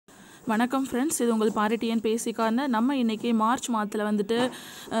வணக்கம் ஃப்ரெண்ட்ஸ், இது உங்கள் பாரிட்டியன் பேசிக்கான நம்ம இன்றைக்கி மார்ச் மாதத்தில் வந்துட்டு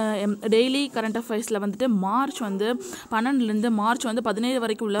டெய்லி கரண்ட் அஃபேர்ஸில் வந்துட்டு மார்ச் 12லேருந்து மார்ச் 17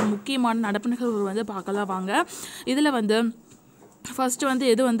 வரைக்கும் உள்ள முக்கியமான நடப்பு நிகழ்வுகள் வந்து பார்க்கலாம் வாங்க. இதில் ஃபஸ்ட்டு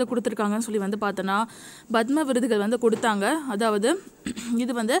எது கொடுத்துருக்காங்கன்னு சொல்லி பார்த்தோன்னா பத்ம விருதுகள் கொடுத்தாங்க. அதாவது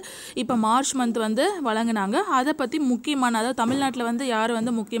இது இப்போ மார்ச் மந்த் வழங்கினாங்க. அதை பற்றி முக்கியமான, அதாவது தமிழ்நாட்டில் யார்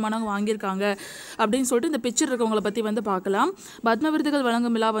முக்கியமானவங்க வாங்கியிருக்காங்க அப்படின்னு சொல்லிட்டு இந்த பிக்சர் இருக்கவங்களை பற்றி பார்க்கலாம். பத்ம விருதுகள்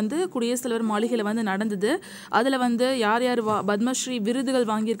வழங்கும் விழா குடியரசுத் தலைவர் மாளிகையில் நடந்தது. அதில் யார் யார் பத்மஸ்ரீ விருதுகள்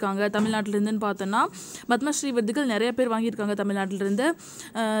வாங்கியிருக்காங்க தமிழ்நாட்டிலேருந்துன்னு பார்த்தோன்னா, பத்மஸ்ரீ விருதுகள் நிறைய பேர் வாங்கியிருக்காங்க தமிழ்நாட்டிலேருந்து.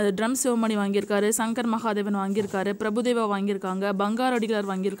 ட்ரம் சிவமணி வாங்கியிருக்காரு, சங்கர் மகாதேவன் வாங்கியிருக்காரு, பிரபுதேவா வாங்கியிருக்காங்க, பங்காரு அடிகளார்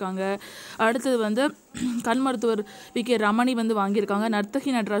வாங்கியிருக்காங்க. அடுத்தது கண் மருத்துவர் வி.கே. ரமணி வாங்கியிருக்காங்க, நர்த்தகி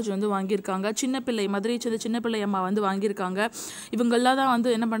நடராஜ் வாங்கியிருக்காங்க, சின்னப்பிள்ளை மதுரை சேர்ந்த சின்னப்பிள்ளை அம்மா வாங்கியிருக்காங்க. இவங்கெல்லாம் தான்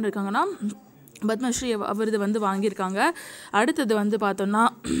என்ன பண்ணியிருக்காங்கன்னா பத்மஸ்ரீ விருது வாங்கியிருக்காங்க. அடுத்தது பார்த்தோன்னா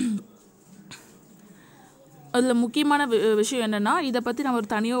அதில் முக்கியமான விஷயம் என்னென்னா, இதை பற்றி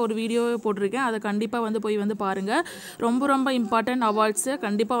நான் தனியாக ஒரு வீடியோ போட்டிருக்கேன். அதை கண்டிப்பாக போய் பாருங்கள். ரொம்ப ரொம்ப இம்பார்ட்டன்ட் அவார்ட்ஸு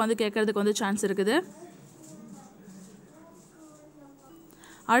கண்டிப்பாக கேட்குறதுக்கு சான்ஸ் இருக்குது.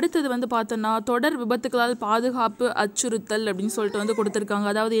 அடுத்தது பார்த்தோன்னா தொடர் விபத்துகளால் பாதுகாப்பு அச்சுறுத்தல் அப்படின்னு சொல்லிட்டு கொடுத்துருக்காங்க.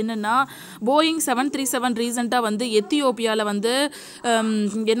 அதாவது என்னென்னா, போயிங் 737 ரீசெண்டாக எத்தியோப்பியாவில்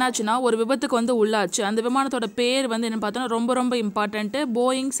என்னாச்சுன்னா ஒரு விபத்துக்கு உள்ளாச்சு. அந்த விமானத்தோட பேர் என்ன பார்த்தோன்னா ரொம்ப ரொம்ப இம்பார்ட்டண்ட்டு.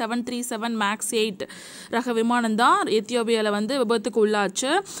 போயிங் 737 MAX 8 ரக விமானம் தான் எத்தியோப்பியாவில் விபத்துக்கு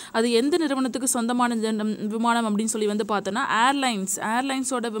உள்ளாச்சு. அது எந்த நிறுவனத்துக்கு சொந்தமான விமானம் அப்படின்னு சொல்லி பார்த்தோன்னா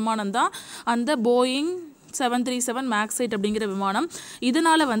ஏர்லைன்ஸோட விமானம் தான் அந்த போயிங் 737 MAX 8 அப்படிங்கிற விமானம்.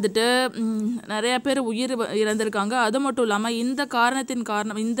 இதனால் நிறைய பேர் உயிர் இறந்திருக்காங்க. அது மட்டும் இல்லாமல்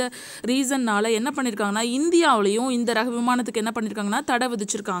இந்த ரீசன்னால் என்ன பண்ணியிருக்காங்கன்னா, இந்தியாவிலையும் இந்த ரக விமானத்துக்கு என்ன பண்ணியிருக்காங்கன்னா தடை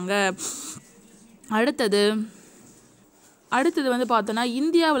விதிச்சிருக்காங்க. அடுத்தது பார்த்தோன்னா,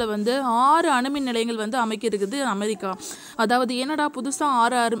 இந்தியாவில் 6 அணுமின் நிலையங்கள் அமைக்க இருக்குது அமெரிக்கா. அதாவது என்னடா புதுசாக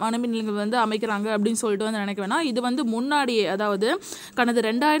 6 அணுமின் நிலையங்கள் அமைக்கிறாங்க அப்படின்னு சொல்லிட்டு நினைக்க வேணாம். இது முன்னாடியே, அதாவது கடந்த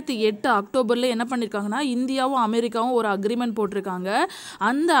 2008 அக்டோபரில் என்ன பண்ணியிருக்காங்கன்னா, இந்தியாவும் அமெரிக்காவும் ஒரு அக்ரிமெண்ட் போட்டிருக்காங்க.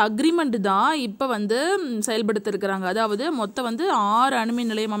 அந்த அக்ரிமெண்ட் தான் இப்போ செயல்படுத்திருக்கிறாங்க. அதாவது மொத்தம் 6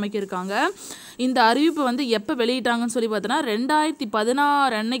 அணுமின் நிலையம் அமைக்கியிருக்காங்க. இந்த அறிவிப்பு எப்போ வெளியிட்டாங்கன்னு சொல்லி பார்த்தோன்னா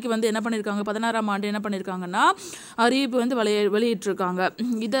 2016 அன்னைக்கு என்ன பண்ணியிருக்காங்க, 16ஆம் ஆண்டு என்ன பண்ணியிருக்காங்கன்னா அறிவிப்பு வெளியிட்டிருக்காங்க.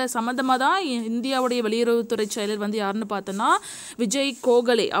 இதை சம்மந்தமாக தான் இந்தியாவுடைய வெளியுறவுத்துறை செயலர் யாருன்னு பார்த்தோன்னா விஜய்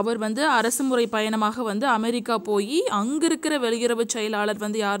கோகலே. அவர் அரசு முறை பயணமாக அமெரிக்கா போய் அங்கே இருக்கிற வெளியுறவு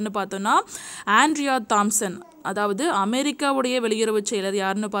செயலாளர் யாருன்னு பார்த்தோன்னா ஆண்ட்ரியா தாம்சன். அதாவது அமெரிக்காவுடைய வெளியுறவு செயலர்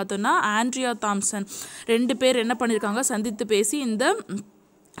யாருன்னு பார்த்தோன்னா ஆண்ட்ரியா தாம்சன். 2 பேர் என்ன பண்ணியிருக்காங்க, சந்தித்து பேசி இந்த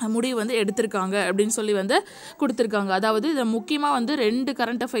முடிவு எடுத்திருக்காங்க அப்படின்னு சொல்லி கொடுத்துருக்காங்க. அதாவது இதில் முக்கியமாக 2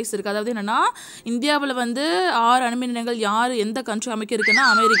 கரண்ட் அஃபேர்ஸ் இருக்குது. அதாவது என்னென்னா, இந்தியாவில் 6 அணுமின் நிலையங்கள் யார் எந்த கண்ட்ரி அமைக்க இருக்குன்னா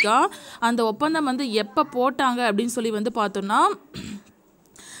அமெரிக்கா. அந்த ஒப்பந்தம் எப்போ போட்டாங்க அப்படின்னு சொல்லி பார்த்தோன்னா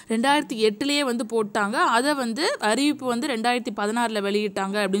 2008 போட்டாங்க. அதை அறிவிப்பு 2016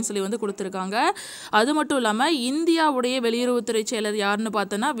 வெளியிட்டாங்க அப்படின்னு சொல்லி கொடுத்துருக்காங்க. அது மட்டும் இல்லாமல் இந்தியாவுடைய வெளியுறவுத்துறை செயலர் யாருன்னு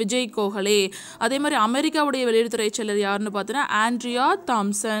பார்த்தோன்னா விஜய் கோகலே. அதே மாதிரி அமெரிக்காவுடைய வெளியுறவுத்துறை செயலர் யாருன்னு பார்த்தோன்னா ஆண்ட்ரியா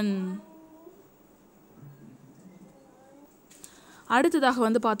தாம்சன். அடுத்ததாக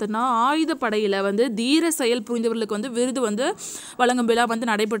பார்த்தோன்னா ஆயுதப்படையில் தீர செயல் புரிந்தவர்களுக்கு விருது வழங்கும் விழா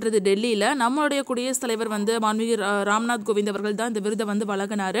நடைபெற்றது டெல்லியில். நம்மளுடைய குடியரசுத் தலைவர் மாண்புமிகு ராம்நாத் கோவிந்த் அவர்கள் தான் இந்த விருதை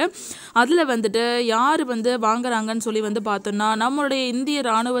வழங்கினார். அதில் யார் வாங்குறாங்கன்னு சொல்லி பார்த்தோன்னா நம்மளுடைய இந்திய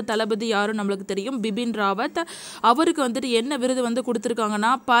இராணுவ தளபதி யாரும் நம்மளுக்கு தெரியும், பிபின் ராவத். அவருக்கு என்ன விருது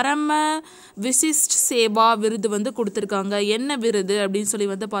கொடுத்துருக்காங்கன்னா பரம விசிஷ்ட் சேவா விருது கொடுத்துருக்காங்க. என்ன விருது அப்படின்னு சொல்லி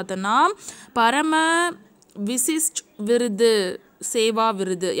பார்த்தோன்னா பரம விசிஷ்ட் விருது சேவா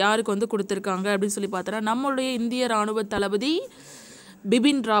விருது யாருக்கு கொடுத்துருக்காங்க அப்படின்னு சொல்லி பார்த்தோன்னா நம்மளுடைய இந்திய இராணுவ தளபதி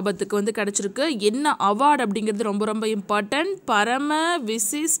பிபின் ராவத்துக்கு கிடச்சிருக்கு. என்ன அவார்டு அப்படிங்கிறது ரொம்ப ரொம்ப இம்பார்ட்டன்ட். பரம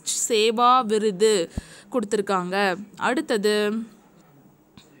விசிஷ்ட் சேவா விருது கொடுத்துருக்காங்க. அடுத்தது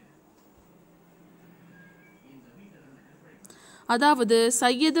அதாவது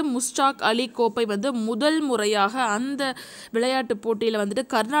சையது முஸ்டாக் அலி கோப்பை முதல் முறையாக அந்த விளையாட்டு போட்டியில்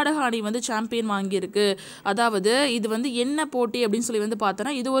கர்நாடகா அணி சாம்பியன் வாங்கியிருக்கு. அதாவது இது என்ன போட்டி அப்படின்னு சொல்லி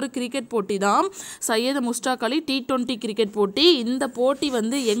பார்த்தோன்னா இது ஒரு கிரிக்கெட் போட்டி தான். சையது முஸ்டாக் அலி T20 கிரிக்கெட் போட்டி. இந்த போட்டி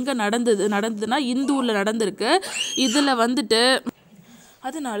எங்கே நடந்ததுன்னா இந்தூரில் நடந்திருக்கு. இதில்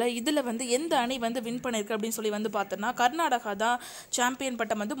அதனால் இதில் எந்த அணி வின் பண்ணியிருக்கு அப்படின்னு சொல்லி பார்த்தோன்னா கர்நாடகா தான் சாம்பியன்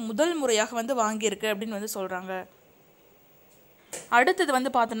பட்டம் முதல் முறையாக வாங்கியிருக்கு அப்படின்னு சொல்கிறாங்க. அடுத்தது வந்து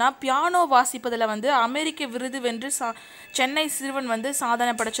பார்த்தோன்னா பியானோ வாசிப்பதில் வந்து அமெரிக்க விருது வென்று சென்னை சிறுவன் வந்து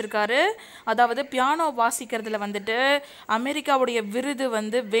சாதனை படைச்சிருக்காரு. அதாவது பியானோ வாசிக்கிறதுல வந்துட்டு அமெரிக்காவுடைய விருது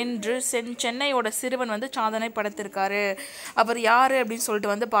வந்து வென்று சென்னையோட சிறுவன் வந்து சாதனை படைத்திருக்காரு. அவர் யார் அப்படின்னு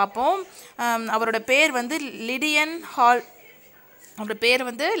சொல்லிட்டு வந்து பார்ப்போம். அவரோட பேர் வந்து லிடியன் ஹால். அவரோட பேர்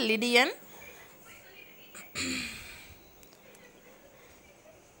வந்து லிடியன்.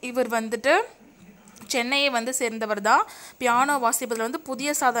 இவர் வந்துட்டு சென்னையை வந்து சேர்ந்தவர் தான். பியானோ வாசிப்பதில் வந்து புதிய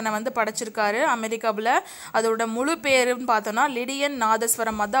சாதனை வந்து படைச்சிருக்காரு அமெரிக்காவில். அதோட முழு பேருன்னு பார்த்தோன்னா லிடியன்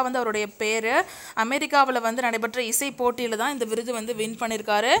நாதஸ்வரம். அதான் வந்து அவருடைய பேர். அமெரிக்காவில் வந்து நடைபெற்ற இசை போட்டியில் தான் இந்த விருது வந்து வின்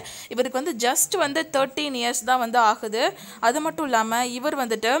பண்ணியிருக்காரு. இவருக்கு வந்து ஜஸ்ட் வந்து 13 இயர்ஸ் தான் வந்து ஆகுது. அது மட்டும் இல்லாமல் இவர்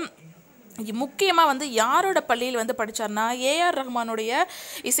வந்துட்டு முக்கியமாக வந்து யாரோட பள்ளியில் வந்து படித்தார்னா ஏஆர் ரஹ்மானுடைய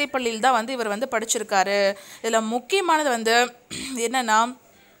இசைப்பள்ளியில் தான் வந்து இவர் வந்து படிச்சிருக்காரு. இதில் முக்கியமானது வந்து என்னென்னா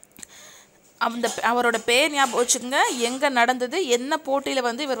அவரோட பேர் ஞாபகம் வச்சுக்கோங்க, எங்கே நடந்தது, என்ன போட்டியில்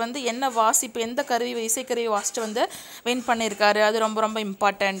வந்து இவர் வந்து என்ன வாசிப்பு, எந்த கருவி இசைக்கருவி வாசிட்டு வந்து வின் பண்ணியிருக்காரு. அது ரொம்ப ரொம்ப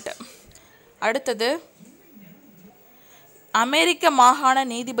இம்பார்ட்டண்ட். அடுத்தது அமெரிக்க மாகாண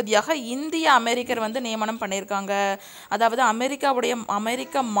நீதிபதியாக இந்திய அமெரிக்கர் வந்து நியமனம் பண்ணியிருக்காங்க. அதாவது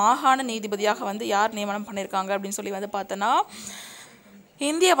அமெரிக்க மாகாண நீதிபதியாக வந்து யார் நியமனம் பண்ணியிருக்காங்க அப்படின்னு சொல்லி வந்து பார்த்தோன்னா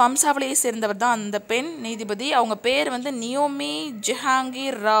இந்திய வம்சாவளியை சேர்ந்தவர் தான் அந்த பெண் நீதிபதி. அவங்க பேர் வந்து நியோமி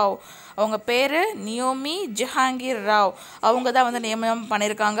ஜஹாங்கீர் ராவ். அவங்க பேர் நியோமி ஜஹாங்கீர் ராவ். அவங்க தான் வந்து நியமனம்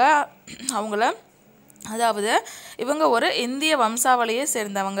பண்ணியிருக்காங்க அவங்கள. அதாவது இவங்க ஒரு இந்திய வம்சாவளியை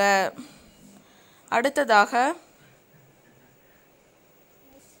சேர்ந்தவங்க. அடுத்ததாக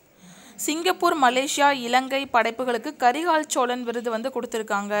சிங்கப்பூர், மலேசியா, இலங்கை படைப்புகளுக்கு கரிகால் சோழன் விருது வந்து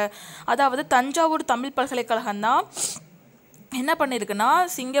கொடுத்துருக்காங்க. அதாவது தஞ்சாவூர் தமிழ் பல்கலைக்கழகம் தான் என்ன பண்ணியிருக்குன்னா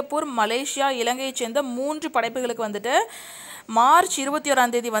சிங்கப்பூர், மலேசியா, இலங்கையை சேர்ந்த 3 படைப்புகளுக்கு வந்துட்டு மார்ச்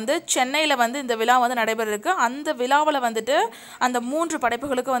 21 வந்து சென்னையில் வந்து இந்த விழா வந்து நடைபெற இருக்கு. அந்த விழாவில் வந்துட்டு அந்த 3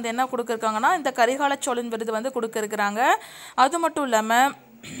 படைப்புகளுக்கு வந்து என்ன கொடுக்குறாங்கன்னா இந்த கரிகால சோழன் விருது வந்து கொடுக்க இருக்கிறாங்க. அது மட்டும் இல்லாமல்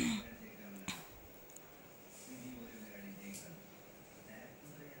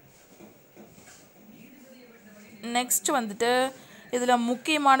நெக்ஸ்ட் வந்துட்டு இதில்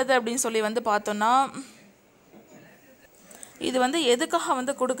முக்கியமானது அப்படின்னு சொல்லி வந்து பார்த்தோன்னா இது வந்து எதுக்காக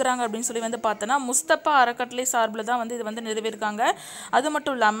வந்து கொடுக்குறாங்க அப்படின்னு சொல்லி வந்து பார்த்தோன்னா முஸ்தபா அறக்கட்டளை சார்பில் தான் வந்து இது வந்து நிறுவியிருக்காங்க. அது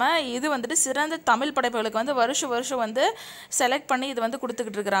மட்டும் இல்லாமல் இது வந்துட்டு சிறந்த தமிழ் படைப்புகளுக்கு வந்து வருஷம் வந்து செலக்ட் பண்ணி இது வந்து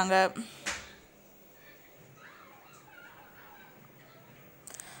கொடுத்துக்கிட்டு இருக்கிறாங்க.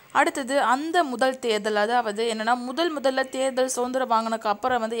 அடுத்தது அந்த முதல் தேர்தல், அதாவது என்னென்னா முதல்ல தேர்தல் சுதந்திரம் வாங்கினதுக்கு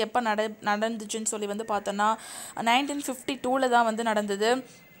அப்புறம் வந்து எப்போ நடந்துச்சுன்னு சொல்லி வந்து பார்த்தோன்னா 1952 தான் வந்து நடந்தது.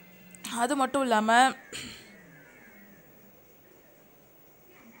 அது மட்டும் இல்லாமல்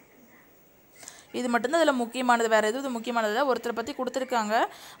இது மட்டும்தான் இதில் முக்கியமானது. வேறு எதுவும் முக்கியமானது ஒருத்தரை பற்றி கொடுத்துருக்காங்க.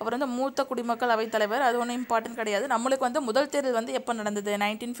 அவர் வந்து மூத்த குடிமக்கள் அவைத்தலைவர். அது ஒன்றும் இம்பார்ட்டன்ட் கிடையாது. நம்மளுக்கு வந்து முதல் தேர்தல் வந்து எப்போ நடந்தது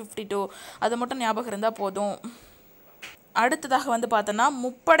 1952, அது மட்டும் ஞாபகம் இருந்தால் போதும். அடுத்ததாக வந்து பார்த்தோன்னா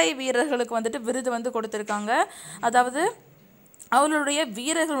முப்படை வீரர்களுக்கு வந்துட்டு விருது வந்து கொடுத்துருக்காங்க. அதாவது அவர்களுடைய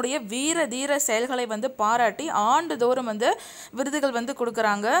வீரர்களுடைய வீர தீர செயல்களை வந்து பாராட்டி ஆண்டுதோறும் வந்து விருதுகள் வந்து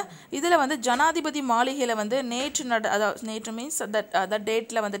கொடுக்குறாங்க. இதில் வந்து ஜனாதிபதி மாளிகையில் வந்து நேற்று மீன்ஸ்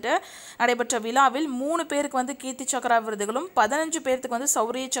டேட்டில் வந்துட்டு நடைபெற்ற விழாவில் 3 பேருக்கு வந்து கீர்த்தி சக்ரா விருதுகளும் 15 பேருக்கு வந்து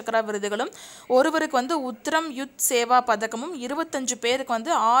சௌரிய சக்ரா விருதுகளும் ஒருவருக்கு வந்து உத்தரம் யுத் சேவா பதக்கமும் 25 பேருக்கு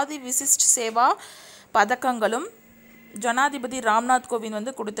வந்து ஆதி விசிஷ்ட் சேவா பதக்கங்களும் ஜனாதிபதி ராம்நாத் கோவிந்த்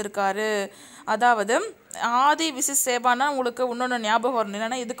வந்து கொடுத்துருக்காரு. அதாவது ஆதி விசிஷ் சேவானா உங்களுக்கு இன்னொன்று ஞாபகம் வரணும்.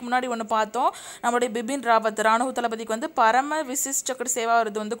 என்னென்னா இதுக்கு முன்னாடி ஒன்று பார்த்தோம், நம்மளுடைய பிபின் ராவத் இராணுவ தளபதிக்கு வந்து பரம விசிஷ்ட சேவா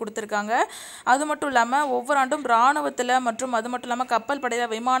விருது வந்து கொடுத்துருக்காங்க. அது மட்டும் இல்லாமல் ஒவ்வொரு ஆண்டும் இராணுவத்தில் மற்றும் அது மட்டும் இல்லாமல் கப்பல்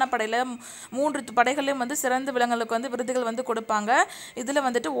படையில், விமானப்படையில் 3 படைகளையும் வந்து சிறந்த விலங்குகளுக்கு வந்து விருதுகள் வந்து கொடுப்பாங்க. இதில்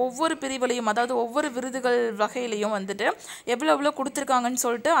வந்துட்டு ஒவ்வொரு பிரிவுலையும், அதாவது ஒவ்வொரு விருதுகள் வகையிலையும் வந்துட்டு எவ்வளோ கொடுத்துருக்காங்கன்னு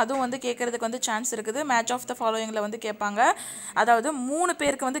சொல்லிட்டு அதுவும் வந்து கேட்கறதுக்கு வந்து சான்ஸ் இருக்குது. மேட்ச் ஆஃப் த ஃபாலோயிங்கில் வந்து கேட்பாங்க. அதாவது 3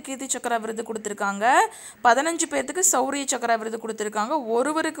 பேருக்கு வந்து கீர்த்தி சக்ரா விருது கொடுத்துருக்காங்க, 15 பேருக்கு சௌரிய சக்ரா விருது கொடுத்துருக்காங்க,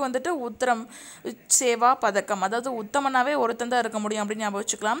 ஒருவருக்கு வந்துட்டு உத்தரம் சேவா பதக்கம், அதாவது உத்தமனாவே ஒருத்தன் தான் இருக்க முடியும் அப்படின்னு ஞாபகம்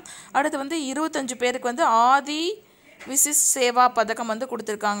வச்சுக்கலாம். அடுத்து வந்து 25 பேருக்கு வந்து ஆதி விசிஷ் சேவா பதக்கம் வந்து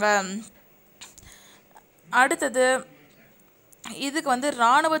கொடுத்துருக்காங்க. அடுத்தது இதுக்கு வந்து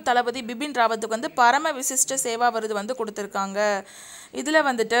இராணுவ தளபதி பிபின் ராவத்துக்கு வந்து பரம விசிஷ்ட சேவா விருது வந்து கொடுத்துருக்காங்க. இதில்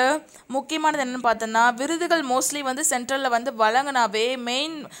வந்துட்டு முக்கியமானது என்னென்னு பார்த்தோன்னா விருதுகள் மோஸ்ட்லி வந்து சென்ட்ரலில் வந்து வழங்கினாவே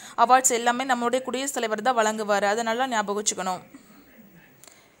மெயின் அவார்ட்ஸ் எல்லாமே நம்மளுடைய குடியரசுத் தலைவர் தான் வழங்குவார். அதை நல்லா ஞாபகம் வச்சுக்கணும்.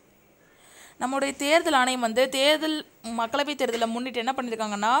 நம்முடைய தேர்தல் ஆணையம் வந்து மக்களவை தேர்தலை முன்னிட்டு என்ன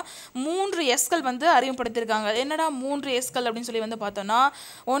பண்ணியிருக்காங்கன்னா 3 எஸ்கள் வந்து அறிமுகப்படுத்தியிருக்காங்க. என்னடா 3 எஸ்கள் அப்படின்னு சொல்லி வந்து பார்த்தோன்னா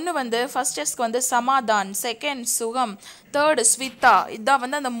ஒன்று வந்து ஃபர்ஸ்ட் எஸ்க்கு வந்து சமாதான், செகண்ட் சுகம், தேர்டு ஸ்விதா. இதுதான்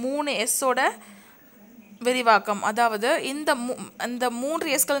வந்து அந்த 3 எஸ்ஸோட விரிவாக்கம். அதாவது இந்த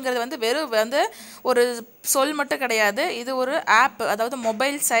 3 எஸ்கள்ங்கிறது வந்து வெறும் வந்து ஒரு சொல் மட்டும் கிடையாது. இது ஒரு ஆப், அதாவது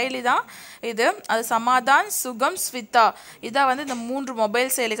மொபைல் செயலி தான் இது. அது சமாதான், சுகம், ஸ்வித்தா இதான் வந்து இந்த 3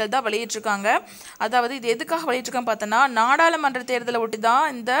 மொபைல் செயலிகள் தான் வெளியிட்டிருக்காங்க. அதாவது இது எதுக்காக வெளியிட்டிருக்கான்னு பார்த்தோன்னா, நாடாளுமன்ற தேர்தலை ஒட்டி தான்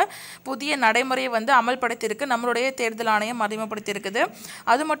இந்த புதிய நடைமுறையை வந்து அமல்படுத்தியிருக்கு நம்மளுடைய தேர்தல் ஆணையம் அறிமுகப்படுத்தியிருக்குது.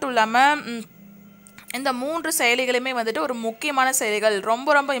 அது மட்டும் இல்லாமல் இந்த 3 செயலிகளுமே வந்துட்டு ஒரு முக்கியமான செயலிகள்,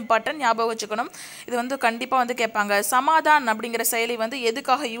 ரொம்ப ரொம்ப இம்பார்ட்டன்ட், ஞாபகம் வச்சுக்கணும். இது வந்து கண்டிப்பாக வந்து கேட்பாங்க. சமாதான் அப்படிங்கிற செயலி வந்து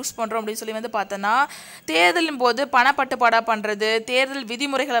எதுக்காக யூஸ் பண்ணுறோம் அப்படின்னு சொல்லி வந்து பார்த்தோன்னா, தேர்தலின் போது பணப்பட்டுப்பாடாக பண்ணுறது, தேர்தல்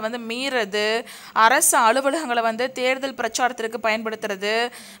விதிமுறைகளை வந்து மீறது, அரசு அலுவலகங்களை வந்து தேர்தல் பிரச்சாரத்திற்கு பயன்படுத்துறது,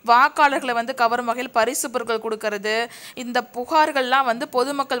 வாக்காளர்களை வந்து கவரும் வகையில் பரிசு பொருட்கள் கொடுக்கறது, இந்த புகார்கள்லாம் வந்து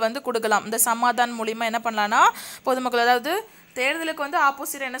பொதுமக்கள் வந்து கொடுக்கலாம். இந்த சமாதான் மூலிமா என்ன பண்ணலான்னா, பொதுமக்கள் அதாவது தேர்தலுக்கு வந்து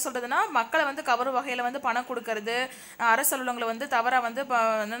ஆப்போசிட்டாக என்ன சொல்கிறதுனா, மக்களை வந்து கவரும் வகையில் வந்து பணம் கொடுக்கறது, அரசு அலுவலகங்களை வந்து தவறாக வந்து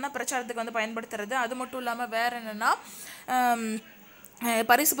என்னென்னா பிரச்சாரத்துக்கு வந்து பயன்படுத்துறது, அது மட்டும் இல்லாமல் வேறு என்னென்னா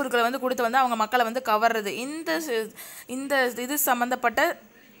பரிசு பொருட்களை வந்து கொடுத்து வந்து அவங்க மக்களை வந்து கவர்றது, இந்த இது சம்மந்தப்பட்ட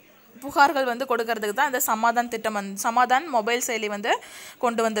புகார்கள் வந்து கொடுக்கறதுக்கு தான் இந்த சமாதான் திட்டம் சமாதான் மொபைல் செயலி வந்து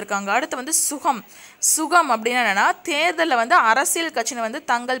கொண்டு வந்திருக்காங்க. அடுத்து வந்து சுகம் அப்படின்னா என்னென்னா, தேர்தலில் வந்து அரசியல் கட்சியினர் வந்து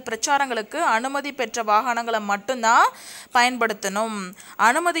தங்கள் பிரச்சாரங்களுக்கு அனுமதி பெற்ற வாகனங்களை மட்டும்தான் பயன்படுத்தணும்.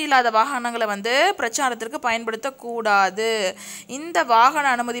 அனுமதி இல்லாத வாகனங்களை வந்து பிரச்சாரத்திற்கு பயன்படுத்தக்கூடாது. இந்த வாகன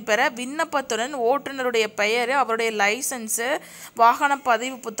அனுமதி பெற விண்ணப்பத்துடன் ஓட்டுநருடைய பெயர், அவருடைய லைசன்ஸு, வாகன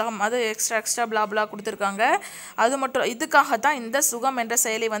பதிவு புத்தகம், அது எக்ஸ்ட்ரா பிளாபிளா கொடுத்துருக்காங்க. அது மட்டும் இதுக்காகத்தான் இந்த சுகம் என்ற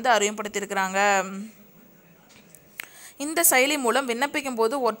செயலி வந்து அறிமுகப்படுத்தியிருக்கிறாங்க. இந்த செயலி மூலம் விண்ணப்பிக்கும்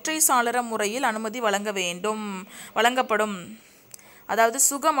போது ஒற்றை சாளர முறையில் அனுமதி வழங்கப்படும். அதாவது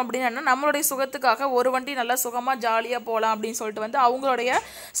சுகம் அப்படின்னா நம்மளுடைய சுகத்துக்காக ஒரு வண்டி நல்லா சுகமாக ஜாலியாக போகலாம் அப்படின்னு சொல்லிட்டு வந்து அவங்களுடைய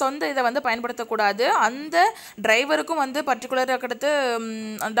சொந்த இதை வந்து பயன்படுத்தக்கூடாது. அந்த டிரைவருக்கும் வந்து பர்டிகுலராக எடுத்து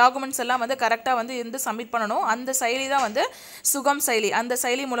டாக்குமெண்ட்ஸ் எல்லாம் வந்து கரெக்டாக வந்து இருந்து சப்மிட் பண்ணணும். அந்த செயலி தான் வந்து சுகம் செயலி. அந்த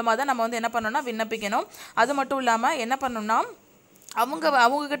செயலி மூலமாக தான் நம்ம வந்து என்ன பண்ணணும்னா விண்ணப்பிக்கணும். அது மட்டும் இல்லாமல் என்ன பண்ணணும்னா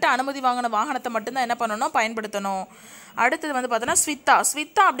அவங்கக்கிட்ட அனுமதி வாங்கின வாகனத்தை மட்டும்தான் என்ன பண்ணணும் பயன்படுத்தணும். அடுத்தது வந்து பார்த்தோன்னா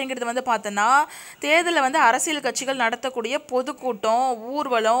ஸ்வித்தா அப்படிங்கிறது வந்து பார்த்தோன்னா, தேர்தலில் வந்து அரசியல் கட்சிகள் நடத்தக்கூடிய பொதுக்கூட்டம்,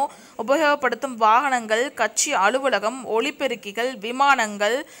 ஊர்வலம், உபயோகப்படுத்தும் வாகனங்கள், கட்சி அலுவலகம், ஒலிபெருக்கிகள்,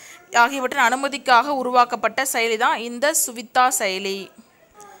 விமானங்கள் ஆகியவற்றின் அனுமதிக்காக உருவாக்கப்பட்ட செயலி தான் இந்த ஸ்வித்தா செயலி.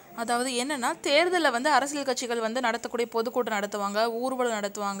 அதாவது என்னென்னா, தேர்தலில் வந்து அரசியல் கட்சிகள் வந்து நடத்தக்கூடிய பொதுக்கூட்டம் நடத்துவாங்க, ஊர்வலம்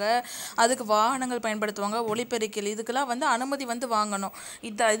நடத்துவாங்க, அதுக்கு வாகனங்கள் பயன்படுத்துவாங்க, ஒலிபெருக்கிகள், இதுக்கெல்லாம் வந்து அனுமதி வந்து வாங்கணும்.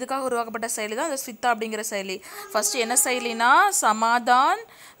 இதுக்காக உருவாக்கப்பட்ட செயலி தான் இந்த ஸ்வித்தா அப்படிங்கிற செயலி. ஃபஸ்ட்டு என்ன செயலினா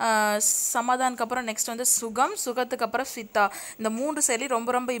சமாதானுக்கு அப்புறம் நெக்ஸ்ட் வந்து சுகத்துக்கு அப்புறம் ஸ்வித்தா. இந்த 3 செயலி ரொம்ப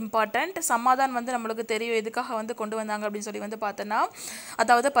ரொம்ப இம்பார்ட்டண்ட். சமாதான் வந்து நம்மளுக்கு தெரியும் எதுக்காக வந்து கொண்டு வந்தாங்க அப்படின்னு சொல்லி வந்து பார்த்தோன்னா,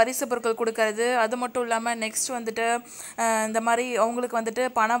 அதாவது பரிசு பொருட்கள் கொடுக்கறது, அது மட்டும் இல்லாமல் நெக்ஸ்ட் வந்துட்டு இந்த மாதிரி அவங்களுக்கு வந்துட்டு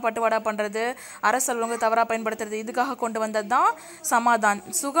பணம் பட்டுவாடா பண்ணுறது, அரசு அலுவலகங்களை தவறாக பயன்படுத்துறது, இதுக்காக கொண்டு வந்தது தான் சமாதான்.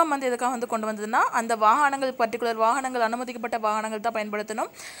 சுகம் வந்து எதுக்காக வந்து கொண்டு வந்ததுன்னா, அந்த வாகனங்கள் பர்டிகுலர் வாகனங்கள் அனுமதிக்கப்பட்ட வாகனங்கள் தான் பயன்படுத்தணும்.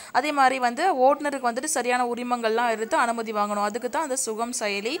 அதே மாதிரி வந்து ஓட்டுநருக்கு வந்துட்டு சரியான உரிமங்கள்லாம் எடுத்து அனுமதி வாங்கணும். அதுக்கு தான் அந்த சுகம்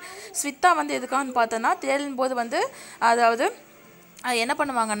செயலி. ஸ்வித்தா வந்து எதுக்காகன்னு பார்த்தோன்னா, தேர்தலின் போது வந்து அதாவது என்ன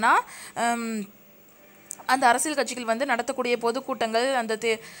பண்ணுவாங்கன்னா, அந்த அரசியல் கட்சிகள் வந்து நடத்தக்கூடிய பொதுக்கூட்டங்கள்,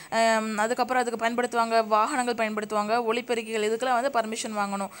 அதுக்கப்புறம் அதுக்கு பயன்படுத்துவாங்க, வாகனங்கள் பயன்படுத்துவாங்க, ஒலிபெருக்கிகள், இதுக்கெல்லாம் வந்து பர்மிஷன்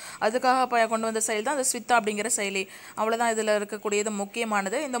வாங்கணும். அதுக்காக கொண்டு வந்த செயல் தான் அந்த ஸ்வித்தா அப்படிங்கிற செயலி. அவ்வளோதான் இதில் இருக்கக்கூடியது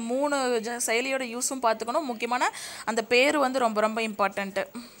முக்கியமானது. இந்த 3 செயலியோட யூஸும் பார்த்துக்கணும். முக்கியமான அந்த பேர் வந்து ரொம்ப ரொம்ப இம்பார்ட்டண்ட்டு.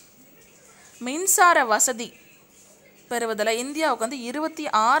 மின்சார வசதி பெறுவதில் இந்தியாவுக்கு வந்து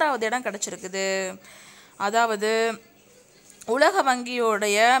 26வது இடம் கிடச்சிருக்குது. அதாவது உலக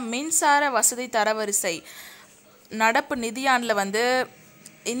வங்கியோடைய மின்சார வசதி தரவரிசை நடப்பு நிதியாண்டில் வந்து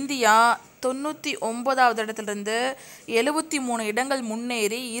இந்தியா 99வது இடத்துலேருந்து 73 இடங்கள்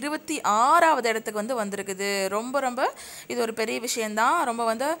முன்னேறி 26வது இடத்துக்கு வந்து வந்திருக்குது. ரொம்ப ரொம்ப இது ஒரு பெரிய விஷயந்தான், ரொம்ப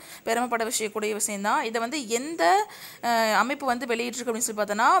வந்து பெருமைப்பட விஷயக்கூடிய விஷயந்தான். இதை வந்து எந்த அமைப்பு வந்து வெளியிட்டிருக்கு அப்படின்னு சொல்லி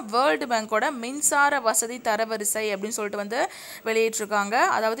பார்த்தோன்னா, வேர்ல்டு பேங்கோட மின்சார வசதி தரவரிசை அப்படின்னு சொல்லிட்டு வந்து வெளியிட்டிருக்காங்க.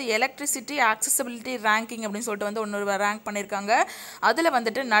 அதாவது எலக்ட்ரிசிட்டி ஆக்சசிபிலிட்டி ரேங்கிங் அப்படின்னு சொல்லிட்டு வந்து ஒன்று ரேங்க் பண்ணியிருக்காங்க. அதில்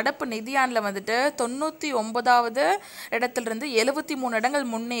வந்துட்டு நடப்பு நிதியாண்டில் வந்துட்டு 99வது இடத்துலேருந்து 73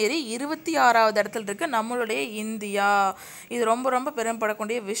 இடங்கள் முன்னேறி 26வது இடத்துல இருக்கு நம்மளுடைய இந்தியா. இது ரொம்ப ரொம்ப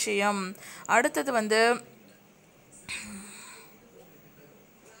பெருமைப்படக்கூடிய விஷயம். அடுத்தது வந்து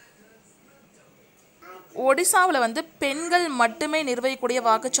ஒடிசாவில் வந்து பெண்கள் மட்டுமே நிர்வகிக்கக்கூடிய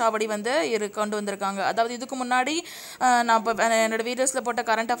வாக்குச்சாவடி வந்து கொண்டு வந்திருக்காங்க. அதாவது இதுக்கு முன்னாடி நான் இப்போ என்னோடய வீடியோஸில் போட்ட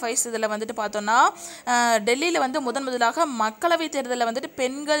கரண்ட் அஃபேர்ஸ் இதில் வந்துட்டு பார்த்தோன்னா டெல்லியில் வந்து முதலாக மக்களவை தேர்தலில் வந்துட்டு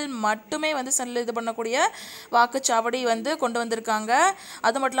பெண்கள் மட்டுமே வந்து இது பண்ணக்கூடிய வாக்குச்சாவடி வந்து கொண்டு வந்திருக்காங்க.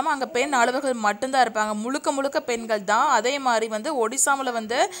 அது மட்டும் இல்லாமல் அங்கே பெண் அலுவலர்கள் மட்டும்தான் இருப்பாங்க, முழுக்க பெண்கள் தான். அதே மாதிரி வந்து ஒடிசாவில்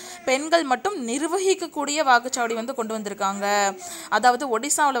வந்து பெண்கள் மட்டும் நிர்வகிக்கக்கூடிய வாக்குச்சாவடி வந்து கொண்டு வந்திருக்காங்க. அதாவது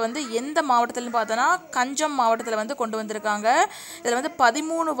ஒடிசாவில் வந்து எந்த மாவட்டத்தில்னு பார்த்தோன்னா கஞ்சம் மாவட்டத்தில் வந்து கொண்டு வந்திருக்காங்க. இதில் வந்து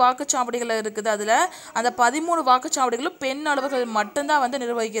 13 வாக்குச்சாவடிகள் இருக்குது. அதில் அந்த 13 வாக்குச்சாவடிகளும் பெண் அலுவலர்கள் மட்டும்தான் வந்து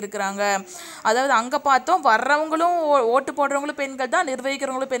நிர்வகிக்க இருக்கிறாங்க. அதாவது அங்கே பார்த்தோம் வர்றவங்களும் ஓட்டு போடுறவங்களும் பெண்கள் தான்,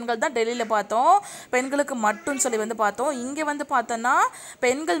 நிர்வகிக்கிறவங்களும் பெண்கள் தான். டெல்லியில் பார்த்தோம் பெண்களுக்கு மட்டும் சொல்லி வந்து பார்த்தோம். இங்கே வந்து பார்த்தோன்னா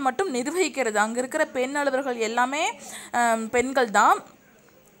பெண்கள் மட்டும் நிர்வகிக்கிறது, அங்கே இருக்கிற பெண் அலுவலர்கள் எல்லாமே பெண்கள் தான்.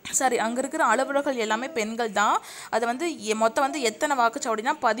 சாரி, அங்கே இருக்கிற அலுவலர்கள் எல்லாமே பெண்கள் தான். அது வந்து மொத்தம் வந்து எத்தனை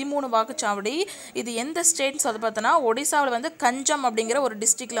வாக்குச்சாவடினா 13 வாக்குச்சாவடி. இது எந்த ஸ்டேட்ஸ் அது பார்த்தோன்னா ஒடிசாவில் வந்து கஞ்சம் அப்படிங்கிற ஒரு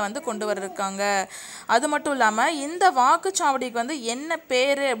டிஸ்ட்ரிக்டில் வந்து கொண்டு வர்றாங்க. அது மட்டும் இல்லாமல் இந்த வாக்குச்சாவடிக்கு வந்து என்ன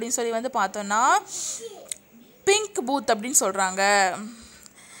பேர் அப்படின்னு சொல்லி வந்து பார்த்தோன்னா பிங்க் பூத் அப்படின்னு சொல்கிறாங்க.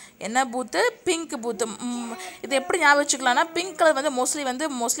 என்ன பூத்து? பிங்க் பூத்து. இது எப்படி ஞாபகம் வச்சுக்கலாம்னா பிங்க் கலர் வந்து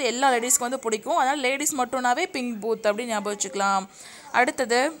மோஸ்ட்லி எல்லா லேடிஸ்க்கு வந்து பிடிக்கும். அதனால் லேடிஸ் மட்டும்னாவே பிங்க் பூத் அப்படின்னு ஞாபகம் வச்சுக்கலாம்.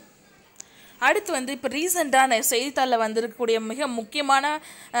 அடுத்து வந்து இப்போ ரீசெண்டான செய்தித்தாளில் வந்திருக்கக்கூடிய மிக முக்கியமான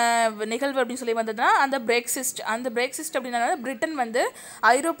நிகழ்வு அப்படின்னு சொல்லி வந்ததுன்னா அந்த பிரேக்சிஸ்ட் அப்படின்னா பிரிட்டன் வந்து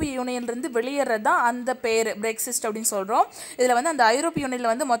ஐரோப்பிய யூனியன்லேருந்து வெளியேறது தான் அந்த பேர் பிரேக்சிஸ்ட் அப்படின்னு சொல்கிறோம். இதில் வந்து அந்த ஐரோப்பிய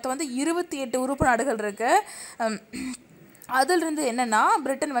யூனியனில் வந்து மொத்தம் வந்து 28 உறுப்பு நாடுகள் இருக்குது. அதிலிருந்து என்னென்னா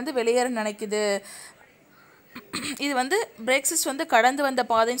பிரிட்டன் வந்து வெளியேற நினைக்குது. இது வந்து பிரெக்சிட் வந்து கடந்து வந்த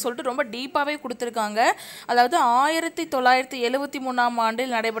பாதைன்னு சொல்லிட்டு ரொம்ப டீப்பாகவே கொடுத்துருக்காங்க. அதாவது 1973ஆம்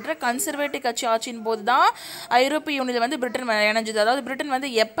ஆண்டில் நடைபெற்ற கன்சர்வேட்டிவ் கட்சி ஆட்சியின் போது தான் ஐரோப்பிய யூனியனில் வந்து பிரிட்டன் இணைஞ்சுது. அதாவது பிரிட்டன் வந்து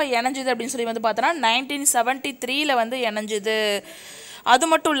எப்போ இணைஞ்சுது அப்படின்னு சொல்லி வந்து பார்த்தோன்னா 1973 வந்து இணைஞ்சுது. அது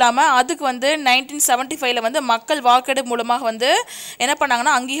மட்டும் இல்லாமல் அதுக்கு வந்து 1975 வந்து மக்கள் வாக்கெடுப்பு மூலமாக வந்து என்ன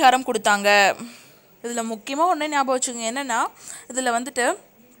பண்ணாங்கன்னா அங்கீகாரம் கொடுத்தாங்க. இதில் முக்கியமாக ஒன்றே ஞாபகம் வச்சுக்கோங்க, என்னென்னா இதில் வந்துட்டு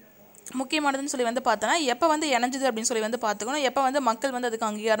முக்கியமானதுன்னு சொல்லி வந்து பார்த்தோன்னா எப்போ வந்து இணைஞ்சுது அப்படின்னு சொல்லி வந்து பார்த்துக்கணும். எப்போ வந்து மக்கள் வந்து அதுக்கு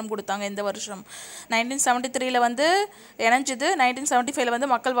அங்கீகாரம் கொடுத்தாங்க, எந்த வருஷம்? 1973 வந்து இணைஞ்சுது. 1975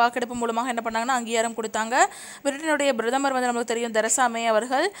 வந்து மக்கள் வாக்கெடுப்பு மூலமாக என்ன பண்ணாங்கன்னா அங்கீகாரம் கொடுத்தாங்க. பிரிட்டனுடைய பிரதமர் வந்து நமக்கு தெரியும் தெரசா மே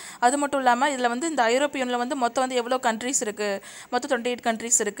அவர்கள். அது மட்டும் இல்லாமல் இதில் வந்து இந்த ஐரோப்பிய யூனியனில் வந்து மொத்தம் வந்து எவ்வளோ கண்ட்ரிஸ் இருக்குது? மொத்தம் 28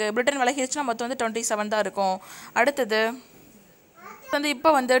 கண்ட்ரிஸ் இருக்குது. பிரிட்டன் விலகிடுச்சுன்னா மொத்தம் வந்து 27 தான் இருக்கும். அடுத்தது வந்து இப்போ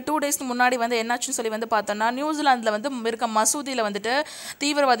வந்து 2 டேஸ்க்கு முன்னாடி வந்து என்னாச்சுன்னு சொல்லி வந்து பார்த்தோன்னா நியூசிலாந்தில் வந்து இருக்க மசூதியில் வந்துட்டு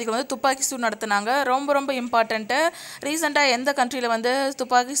தீவிரவாதிகள் வந்து துப்பாக்கி சூடு நடத்தினாங்க. ரொம்ப இம்பார்ட்டண்ட்டு. ரீசெண்டாக எந்த கண்ட்ரியில் வந்து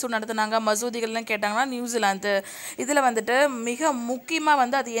துப்பாக்கி சூடு நடத்தினாங்க மசூதிகள்னு கேட்டாங்கன்னா நியூசிலாந்து. இதில் வந்துட்டு மிக முக்கியமாக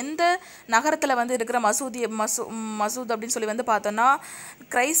வந்து அது எந்த நகரத்தில் வந்து இருக்கிற மசூத் அப்படின்னு சொல்லி வந்து பார்த்தோன்னா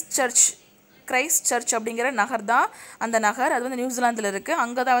கிரைஸ்ட் சர்ச் அப்படிங்கிற நகர் தான் அந்த நகர். அது வந்து நியூசிலாந்தில் இருக்குது.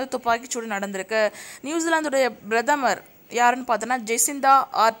 அங்கே தான் வந்து துப்பாக்கி சூடு நடந்திருக்கு. நியூசிலாந்துடைய பிரதமர் யாருன்னு பார்த்தோன்னா ஜெசிந்தா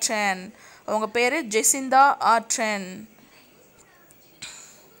ஆர்டர்ன். அவங்க பேர் ஜெசிந்தா ஆர்டர்ன்.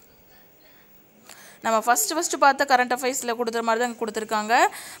 நம்ம ஃபஸ்ட்டு பார்த்த கரண்ட் அஃபேர்ஸில் கொடுக்குற மாதிரி தான் கொடுத்துருக்காங்க.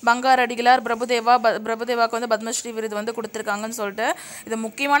 பங்கார் அடிகளார் பிரபுதேவாவுக்கு வந்து பத்மஸ்ரீ விருது வந்து கொடுத்துருக்காங்கன்னு சொல்லிட்டு இது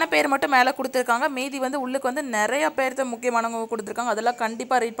முக்கியமான பேர் மட்டும் மேலே கொடுத்துருக்காங்க. மீதி வந்து உள்ளுக்கு வந்து நிறையா பேர்த்து முக்கியமானவங்க கொடுத்துருக்காங்க. அதெல்லாம்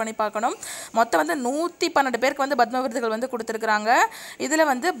கண்டிப்பாக ரீட் பண்ணி பார்க்கணும். மொத்தம் வந்து 112 பேருக்கு வந்து பத்ம விருதுகள் வந்து கொடுத்துருக்குறாங்க. இதில்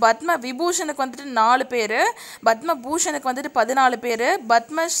வந்து பத்ம விபூஷனுக்கு வந்துட்டு 4 பேர், பத்ம பூஷனுக்கு வந்துட்டு 14 பேர்,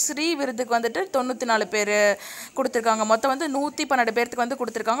 பத்மஸ்ரீ விருதுக்கு வந்துட்டு 94 பேர் கொடுத்துருக்காங்க. மொத்தம் வந்து 112 பேர்த்துக்கு வந்து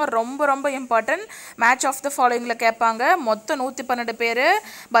கொடுத்துருக்காங்க. ரொம்ப இம்பார்ட்டன்ட். மேட்ச் ஆஃப் த ஃபாலோயிங்கில் கேட்பாங்க. மொத்தம் 112 பேர்.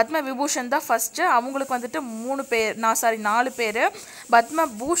 பத்ம விபூஷன் தான் ஃபஸ்ட்டு. அவங்களுக்கு வந்துட்டு 4 பேர். பத்ம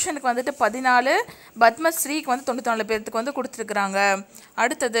பூஷனுக்கு வந்துட்டு 14, பத்மஸ்ரீக்கு வந்து 94 பேர்த்துக்கு வந்து கொடுத்துருக்குறாங்க.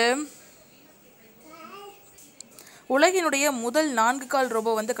 அடுத்தது உலகினுடைய முதல் 4 கால்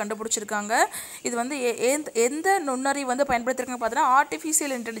ரோபோ வந்து கண்டுபிடிச்சிருக்காங்க. இது வந்து எந்த நுண்ணறிவு வந்து பயன்படுத்திருக்காங்க பார்த்தீங்கன்னா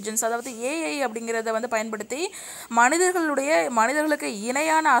ஆர்டிஃபிஷியல் இன்டெலிஜென்ஸ், அதாவது ஏஐ அப்படிங்கிறத வந்து பயன்படுத்தி மனிதர்களுக்கு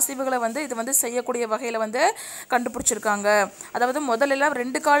இணையான அசைவுகளை வந்து இது வந்து செய்யக்கூடிய வகையில் வந்து கண்டுபிடிச்சிருக்காங்க. அதாவது முதல்லலாம்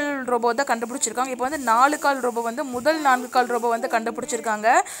 2 கால் ரோபோ தான் கண்டுபிடிச்சிருக்காங்க. இப்போ வந்து 4 கால் ரோபோ வந்து முதல் 4 கால் ரோபோ வந்து கண்டுபிடிச்சிருக்காங்க.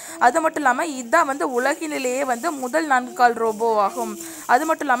 அது மட்டும் இல்லாமல் இதுதான் வந்து உலகிலேயே வந்து முதல் 4 கால் ரோபோ ஆகும். அது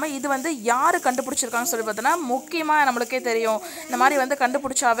மட்டும் இல்லாமல் இது வந்து யார் கண்டுபிடிச்சிருக்காங்கன்னு சொல்லி பார்த்தோன்னா முக்கியமாக நம்மளுக்கே தெரியும். இந்த மாதிரி வந்து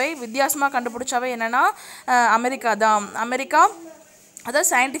வித்தியாசமாக கண்டுபிடிச்சாவே என்னென்னா அமெரிக்கா தான். அதாவது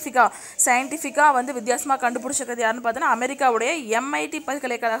சயின்டிஃபிக்காக வந்து வித்தியாசமாக கண்டுபிடிச்சிருக்கிறது யாருன்னு பார்த்தோன்னா அமெரிக்காவுடைய MIT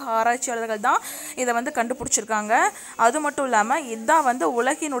பல்கலைக்கழக ஆராய்ச்சியாளர்கள் தான் இதை வந்து கண்டுபிடிச்சிருக்காங்க. அது மட்டும் இல்லாமல் இதுதான் வந்து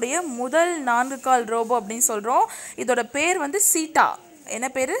உலகினுடைய முதல் 4 கால் ரோபோ அப்படின்னு சொல்கிறோம். இதோட பேர் வந்து சீட்டா. என்ன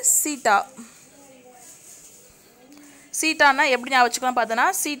பேர்? சீட்டானா எப்படி ஞாபகம் வச்சுக்கலாம் பார்த்தோன்னா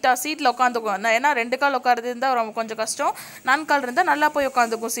சீட்டில் உட்காந்துக்கும். ஏன்னா 2 கால் உட்காருது இருந்தால் ரொம்ப கொஞ்சம் கஷ்டம், 4 கால் இருந்தால் நல்லா போய்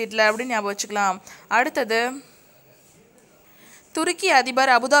உட்காந்துக்கும் சீட்டில் அப்படின்னு ஞாபகம் வச்சுக்கலாம். அடுத்தது துருக்கி அதிபர்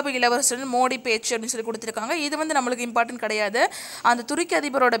அபுதாபி இளவரசருடன் மோடி பேச்சு அப்படின்னு சொல்லி கொடுத்துருக்காங்க. இது வந்து நம்மளுக்கு இம்பார்ட்டன்ட் கிடையாது. அந்த துருக்கி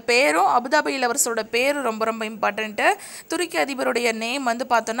அதிபரோட பேரும் அபுதாபி இளவரசரோட பேரும் ரொம்ப ரொம்ப இம்பார்ட்டன்ட்டு. துருக்கி அதிபருடைய நேம் வந்து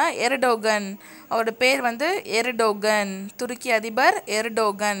பார்த்தோன்னா எர்டோகன். அவரோட பேர் வந்து எர்டோகன். துருக்கி அதிபர்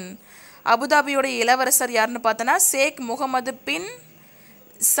எர்டோகன். அபுதாபியோடைய இளவரசர் யாருன்னு பார்த்தோன்னா ஷேக் முகமது பின்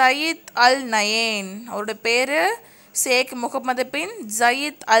சயீத் அல் நயேன். அவரோட பேர் ஷேக் முகமது பின்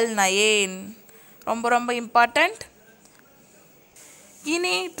சயீத் அல் நயேன். ரொம்ப ரொம்ப இம்பார்ட்டண்ட்.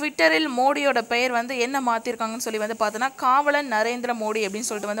 இனி ட்விட்டரில் மோடியோட பெயர் வந்து என்ன மாற்றிருக்காங்கன்னு சொல்லி வந்து பார்த்தோன்னா காவலன் நரேந்திர மோடி அப்படின்னு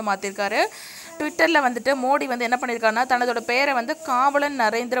சொல்லிட்டு வந்து மாற்றிருக்காரு. ட்விட்டரில் வந்துட்டு மோடி வந்து என்ன பண்ணியிருக்காருன்னா தன்னோட பெயரை வந்து காவலன்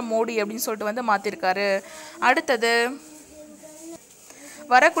நரேந்திர மோடி அப்படின்னு சொல்லிட்டு வந்து மாற்றிருக்காரு. அடுத்தது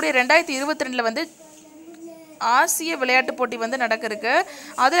வரக்கூடிய 2022 வந்து ஆசிய விளையாட்டு போட்டி வந்து நடக்கிறதுக்கு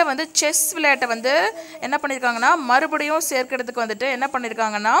அதில் வந்து செஸ் விளையாட்டை வந்து என்ன பண்ணியிருக்காங்கன்னா மறுபடியும் சேர்க்கிறதுக்கு வந்துட்டு என்ன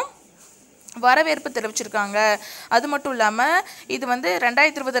பண்ணியிருக்காங்கன்னா வரவேற்பு தெரிவிச்சிருக்காங்க. அது மட்டும் இல்லாமல் இது வந்து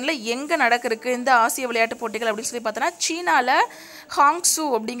 2022 எங்கே நடக்கிறதுக்கு இந்த ஆசிய விளையாட்டு போட்டிகள் அப்படின்னு சொல்லி பார்த்தோன்னா சீனாவில் ஹாங்ஸூ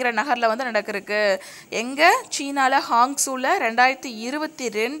அப்படிங்கிற நகரில் வந்து நடக்கிறதுக்கு. எங்கே? சீனாவில் ஹாங்ஸூவில்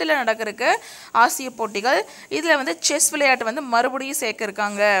 2022 நடக்கிறதுக்கு ஆசிய போட்டிகள். இதில் வந்து செஸ் விளையாட்டு வந்து மறுபடியும்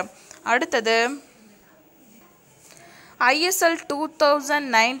சேர்க்கிருக்காங்க. அடுத்தது ISL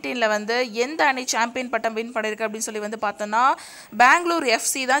 2019 வந்து எந்த அணி சாம்பியன் பட்டம் வின் பண்ணியிருக்கு அப்படின்னு சொல்லி வந்து பார்த்தோன்னா பெங்களூர்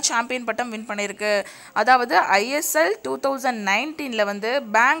FC தான் சாம்பியன் பட்டம் வின் பண்ணியிருக்கு. அதாவது ISL 2019 வந்து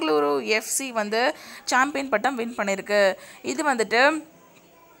பெங்களூரு FC வந்து சாம்பியன் பட்டம் வின் பண்ணியிருக்கு. இது வந்துட்டு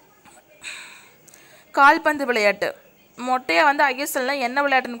கால்பந்து விளையாட்டு. மொட்டையாக வந்து ISLனா என்ன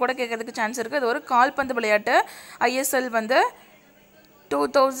விளையாட்டுன்னு கூட கேட்கறதுக்கு சான்ஸ் இருக்குது. இது ஒரு கால்பந்து விளையாட்டு. ISL வந்து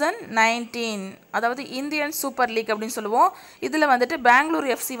 2019 அதாவது இந்தியன் சூப்பர் லீக் அப்படின்னு சொல்லுவோம். இதில் வந்துட்டு பெங்களூர்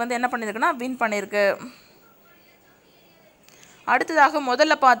FC வந்து என்ன பண்ணியிருக்குன்னா வின் பண்ணியிருக்கு. அடுத்ததாக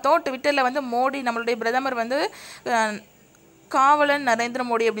முதல்ல பார்த்தோம் ட்விட்டரில் வந்து மோடி நம்மளுடைய பிரதமர் வந்து காவலன் நரேந்திர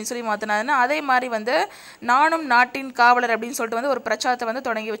மோடி அப்படின்னு சொல்லி மாற்றினாருன்னா அதே மாதிரி வந்து நானும் நாட்டின் காவலர் அப்படின்னு சொல்லிட்டு வந்து ஒரு பிரச்சாரத்தை வந்து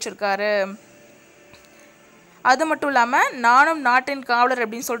தொடங்கி வச்சுருக்காரு. அது மட்டும் இல்லாமல் நானும் நாட்டின் காவலர்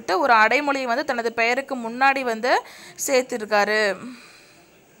அப்படின்னு சொல்லிட்டு ஒரு அடைமொழியை வந்து தனது பெயருக்கு முன்னாடி வந்து சேர்த்துருக்காரு.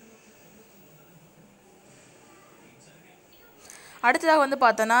 அடுத்ததாக வந்து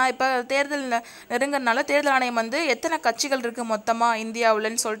பார்த்தோன்னா இப்போ தேர்தல் நெருங்கிறதுனால தேர்தல் ஆணையம் வந்து எத்தனை கட்சிகள் இருக்குது மொத்தமாக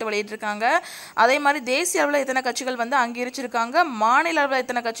இந்தியாவில்னு சொல்லிட்டு வெளியிட்டிருக்காங்க. அதே மாதிரி தேசிய அளவில் எத்தனை கட்சிகள் வந்து அங்கீகரிச்சிருக்காங்க, மாநில அளவில்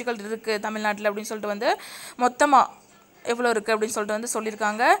எத்தனை கட்சிகள் இருக்குது தமிழ்நாட்டில் அப்படின்னு சொல்லிட்டு வந்து மொத்தமாக எவ்வளோ இருக்குது அப்படின்னு சொல்லிட்டு வந்து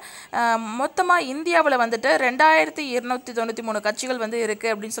சொல்லியிருக்காங்க. மொத்தமாக இந்தியாவில் வந்துட்டு 2293 கட்சிகள் வந்து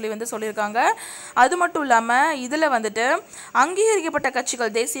இருக்குது அப்படின்னு சொல்லி வந்து சொல்லியிருக்காங்க. அது மட்டும் இல்லாமல் இதில் வந்துட்டு அங்கீகரிக்கப்பட்ட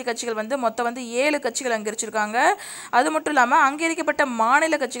கட்சிகள் தேசிய கட்சிகள் வந்து மொத்தம் வந்து 7 கட்சிகள் அங்கீகரிச்சிருக்காங்க. அது மட்டும் இல்லாமல் அங்கீகரிக்கப்பட்ட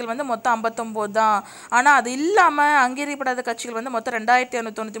மாநில கட்சிகள் வந்து மொத்தம் 59 தான். ஆனால் அது இல்லாமல் அங்கீகரிக்கப்படாத கட்சிகள் வந்து மொத்தம்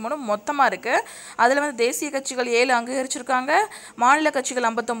 2293 மொத்தமாக இருக்குது. அதில் வந்து தேசிய கட்சிகள் 7 அங்கீகரிச்சிருக்காங்க, மாநில கட்சிகள்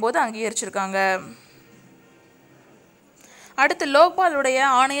 59 அங்கீகரிச்சிருக்காங்க. அடுத்து லோக்பாலுடைய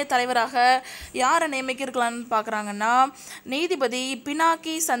ஆணைய தலைவராக யாரை நியமிக்கலான்னு பார்க்குறாங்கன்னா நீதிபதி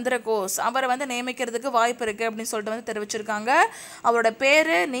பினாக்கி சந்திரகோஸ் அவரை வந்து நியமிக்கிறதுக்கு வாய்ப்பு இருக்குது அப்படின்னு சொல்லிட்டு வந்து தெரிவிச்சிருக்காங்க. அவரோட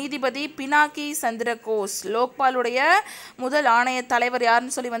பேர் நீதிபதி பினாக்கி சந்திரகோஸ். லோக்பாலுடைய முதல் ஆணைய தலைவர்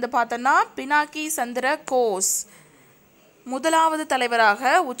யாருன்னு சொல்லி வந்து பார்த்தோன்னா பினாக்கி சந்திரகோஸ். முதலாவது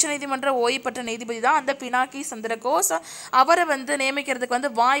தலைவராக உச்சநீதிமன்ற ஓய்வு பெற்ற நீதிபதி தான் அந்த பினாக்கி சந்திரகோஸ். அவரை வந்து நியமிக்கிறதுக்கு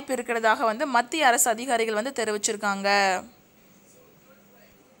வந்து வாய்ப்பு இருக்கிறதாக வந்து மத்திய அரசு அதிகாரிகள் வந்து தெரிவிச்சிருக்காங்க.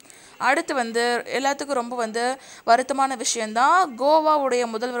 அடுத்து வந்து எல்லாத்துக்கும் ரொம்ப வந்து வருத்தமான விஷயந்தான். கோவாவுடைய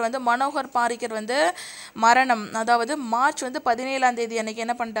முதல்வர் வந்து மனோகர் பாரிக்கர் வந்து மரணம், அதாவது மார்ச் வந்து 17 அன்னைக்கு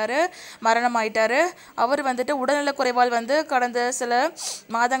என்ன பண்ணிட்டாரு, மரணம் ஆயிட்டாரு. அவர் வந்துட்டு உடல்நலக்குறைவால் வந்து கடந்த சில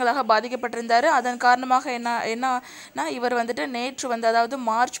மாதங்களாக பாதிக்கப்பட்டிருந்தார். அதன் காரணமாக என்னன்னா இவர் வந்துட்டு நேற்று வந்து அதாவது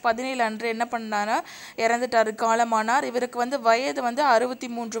மார்ச் 17 அன்று என்ன பண்ணாரு, இறந்துட்டார், காலமானார். இவருக்கு வந்து வயது வந்து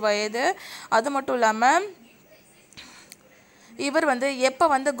 63 வயது. அது மட்டும் இல்லாமல் இவர் வந்து எப்போ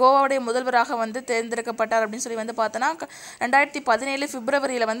வந்து கோவாவுடைய முதல்வராக வந்து தேர்ந்தெடுக்கப்பட்டார் அப்படின்னு சொல்லி வந்து பார்த்தோன்னா 2017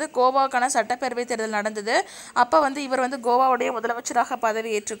 பிப்ரவரியில் வந்து கோவாவுக்கான சட்டப்பேரவை தேர்தல் நடந்தது. அப்போ வந்து இவர் வந்து கோவாவுடைய முதலமைச்சராக பதவி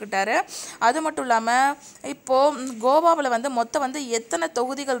ஏற்றுக்கிட்டார். அது மட்டும் இல்லாமல் இப்போது கோவாவில் வந்து மொத்தம் வந்து எத்தனை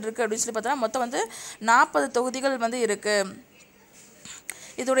தொகுதிகள் இருக்குது அப்படின்னு சொல்லி பார்த்தோன்னா மொத்தம் வந்து 40 தொகுதிகள் வந்து இருக்குது.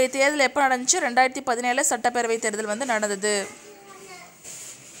 இதோடைய தேர்தல் எப்போ நடந்துச்சு, 2017 சட்டப்பேரவை தேர்தல் வந்து நடந்தது.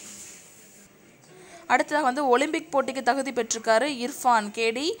 அடுத்ததாக வந்து ஒலிம்பிக் போட்டிக்கு தகுதி பெற்றிருக்காரு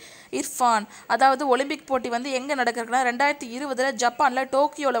கேடி இர்ஃபான். அதாவது ஒலிம்பிக் போட்டி வந்து எங்கே நடக்கிறதுனா 2020 ஜப்பானில்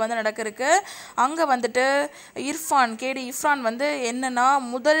டோக்கியோவில் வந்து நடக்கிறதுக்கு. அங்கே வந்துட்டு கேடி இர்ஃபான் வந்து என்னன்னா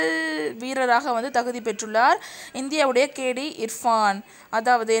முதல் வீரராக வந்து தகுதி பெற்றுள்ளார். இந்தியாவுடைய கேடி இர்ஃபான்.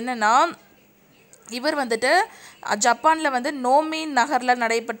 அதாவது என்னன்னா இவர் வந்துட்டு ஜப்பானில் வந்து நோமின் நகரில்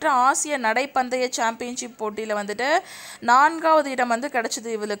நடைபெற்ற ஆசிய நடைப்பந்தய சாம்பியன்ஷிப் போட்டியில் வந்துட்டு 4வது இடம் வந்து கிடச்சிது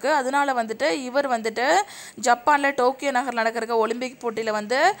இவருக்கு. அதனால வந்துட்டு இவர் வந்துட்டு ஜப்பானில் டோக்கியோ நகரில் நடக்கிற ஒலிம்பிக் போட்டியில்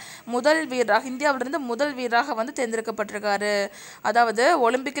வந்து முதல் வீரராக இந்தியாவிலிருந்து முதல் வீரராக வந்து தேர்ந்தெடுக்கப்பட்டிருக்காரு. அதாவது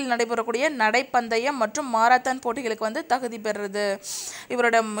ஒலிம்பிக்கில் நடைபெறக்கூடிய நடைப்பந்தயம் மற்றும் மாரத்தான் போட்டிகளுக்கு வந்து தகுதி பெறுறது.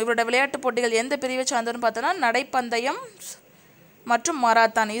 இவரோட விளையாட்டு போட்டிகள் எந்த பிரிவை சார்ந்ததுன்னு பார்த்தோன்னா நடைப்பந்தயம் மற்றும்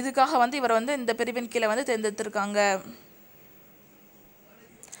மாரத்தான். இதுக்காக வந்து இவர் வந்து இந்த பிரிவின் கீழே வந்து தேர்ந்தெடுத்திருக்காங்க.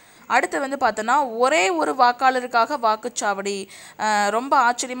 அடுத்து வந்து பார்த்தோன்னா ஒரே ஒரு வாக்காளருக்காக வாக்குச்சாவடி. ரொம்ப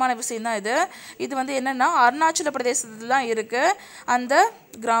ஆச்சரியமான விஷயம் தான் இது. இது வந்து என்னென்னா அருணாச்சல பிரதேசத்தில் தான் இருக்குது அந்த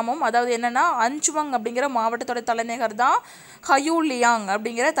கிராமம். அதாவது என்னென்னா அஞ்சுவங் அப்படிங்கிற மாவட்டத்தோட தலைநகர் தான் ஹயூலியாங்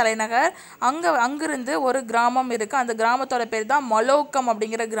அப்படிங்கிற தலைநகர். அங்கிருந்து ஒரு கிராமம் இருக்குது. அந்த கிராமத்தோட பேர் தான் மலோக்கம்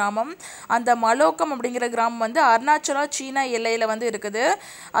அப்படிங்கிற கிராமம். அந்த மலோக்கம் அப்படிங்கிற கிராமம் வந்து அருணாச்சலா சீனா எல்லையில் வந்து இருக்குது.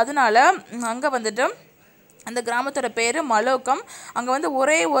 அதனால அங்கே வந்துட்டு அந்த கிராமத்தோட பேர் மலோக்கம். அங்கே வந்து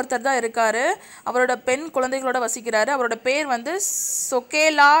ஒரே ஒருத்தர் தான் இருக்கார். அவரோட பெண் குழந்தைகளோட வசிக்கிறாரு. அவரோட பேர் வந்து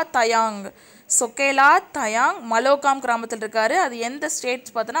சொகேலா தயாங் மலோக்காம் கிராமத்தில் இருக்கார். அது எந்த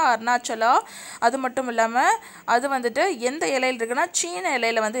ஸ்டேட்ஸ் பார்த்தோன்னா அருணாச்சலா. அது மட்டும் இல்லாமல் அது வந்துட்டு எந்த எல்லையில் இருக்குன்னா சீன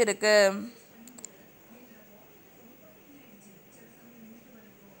எல்லையில் வந்து இருக்குது.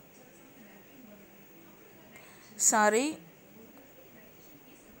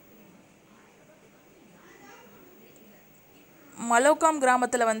 மலோக்காம்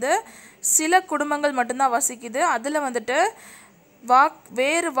கிராமத்தில் வந்து சில குடும்பங்கள் மட்டும்தான் வசிக்குது. அதில் வந்துட்டு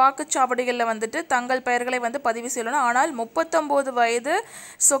வேறு வாக்குச்சாவடிகளில் வந்துட்டு தங்கள் பெயர்களை வந்து பதிவு செய்யணும். ஆனால் 39 வயது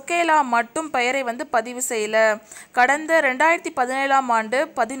சொகேலா மட்டும் பெயரை வந்து பதிவு செய்யலை. கடந்த 2017ஆம் ஆண்டு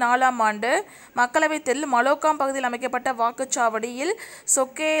 14ஆம் ஆண்டு மக்களவைத் தேர்தலில் மலோக்காம் பகுதியில் அமைக்கப்பட்ட வாக்குச்சாவடியில்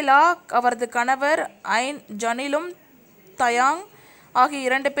சொகேலா, அவரது கணவர் ஜனிலும் தயாங் ஆகிய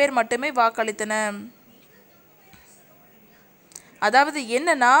 2 பேர் மட்டுமே வாக்களித்தனர். அதாவது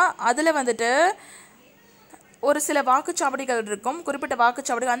என்னன்னா அதில் வந்துட்டு ஒரு சில வாக்குச்சாவடிகள் இருக்கும், குறிப்பிட்ட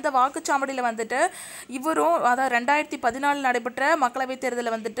வாக்குச்சாவடிகள். அந்த வாக்குச்சாவடியில் வந்துட்டு இவரும் அதாவது 2014 நடைபெற்ற மக்களவைத்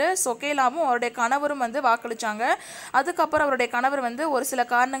தேர்தலில் வந்துட்டு சொகேலாவும் அவருடைய கணவரும் வந்து வாக்களித்தாங்க. அதுக்கப்புறம் அவருடைய கணவர் வந்து ஒரு சில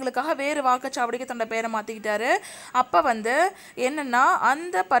காரணங்களுக்காக வேறு வாக்குச்சாவடிக்கு தன்னோட பேரை மாற்றிக்கிட்டாரு. அப்போ வந்து என்னென்னா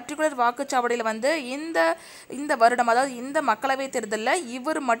அந்த பர்டிகுலர் வாக்குச்சாவடியில் வந்து இந்த வருடம் அதாவது இந்த மக்களவைத் தேர்தலில்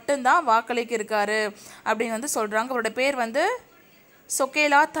இவர் மட்டும்தான் வாக்களிக்க இருக்காரு அப்படின்னு வந்து சொல்கிறாங்க. அவருடைய பேர் வந்து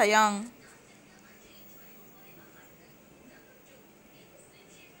சொகேலா தயாங்.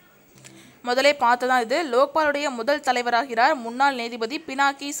 முதலே பார்த்ததான் இது. லோக்பாலுடைய முதல் தலைவராகிறார் முன்னாள் நீதிபதி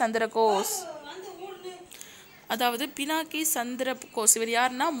பினாக்கி சந்திர கோஸ். அதாவது பினாக்கி சந்திர கோஸ் இவர்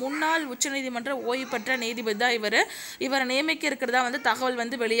யாருன்னா முன்னாள் உச்சநீதிமன்ற ஓய்வு பெற்ற நீதிபதி தான் இவரை நியமிக்க இருக்கிறதா வந்து தகவல்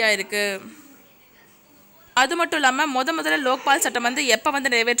வந்து வெளியாயிருக்கு. அது மட்டும் இல்லாமல் முதல்ல லோக்பால் சட்டம் வந்து எப்போ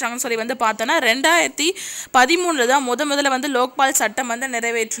வந்து நிறைவேற்றாங்கன்னு சொல்லி வந்து பார்த்தோன்னா 2013 தான் முதல்ல வந்து லோக்பால் சட்டம் வந்து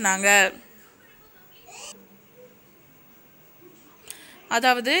நிறைவேற்றினாங்க.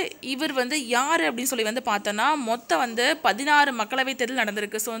 அதாவது இவர் வந்து யார் அப்படின்னு சொல்லி வந்து பார்த்தோன்னா மொத்தம் வந்து 16 மக்களவைத் தேர்தல்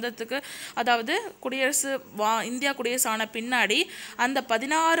நடந்திருக்கு சுதந்திரத்துக்கு. அதாவது இந்தியா குடியரசு ஆன பின்னாடி அந்த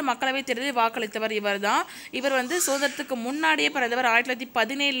 16 மக்களவைத் தேர்தலில் வாக்களித்தவர் இவர் தான். இவர் வந்து சுதந்திரத்துக்கு முன்னாடியே பிறந்தவர்.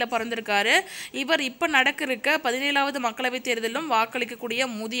 1917 பிறந்திருக்காரு. இவர் இப்போ நடக்கிருக்க 17வது மக்களவைத் தேர்தலும் வாக்களிக்கக்கூடிய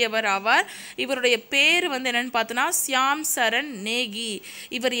முதியவர் ஆவார். இவருடைய பேர் வந்து என்னென்னு பார்த்தோன்னா சியாம் சரண் நேகி.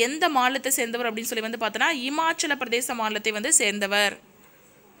 இவர் எந்த மாநிலத்தை சேர்ந்தவர் அப்படின்னு சொல்லி வந்து பார்த்தோன்னா இமாச்சல பிரதேச மாநிலத்தை வந்து சேர்ந்தவர்.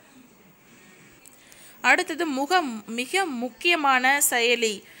 அடுத்தது மிக முக்கியமான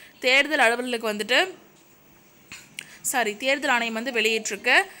செயலி தேர்தல் அலுவலர்களுக்கு வந்துட்டு தேர்தல் ஆணையம் வந்து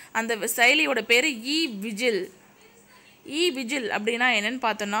வெளியிட்டிருக்கு. அந்த செயலியோட பேர் விஜில் அப்படின்னா என்னன்னு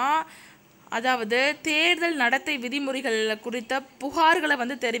பார்த்தோன்னா அதாவது தேர்தல் நடத்தை விதிமுறைகள் குறித்த புகார்களை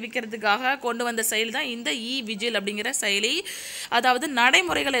வந்து தெரிவிக்கிறதுக்காக கொண்டு வந்த செயலி தான் இந்த விஜில் அப்படிங்கிற செயலி. அதாவது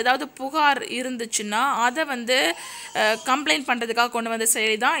நடைமுறைகள் ஏதாவது புகார் இருந்துச்சுன்னா அதை வந்து கம்ப்ளைண்ட் பண்ணுறதுக்காக கொண்டு வந்த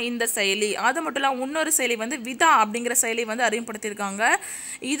செயலி தான் இந்த செயலி. அது மட்டும் இல்லாமல் இன்னொரு செயலி வந்து விதா அப்படிங்கிற செயலி வந்து அறிமுகப்படுத்தியிருக்காங்க.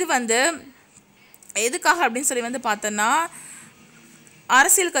 இது வந்து எதுக்காக அப்படின்னு சொல்லி வந்து பார்த்தோன்னா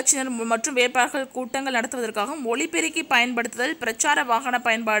அரசியல் கட்சியினர் மற்றும் வேட்பாளர்கள் கூட்டங்கள் நடத்துவதற்காகவும் ஒலிபெருக்கி பயன்படுத்துதல், பிரச்சார வாகன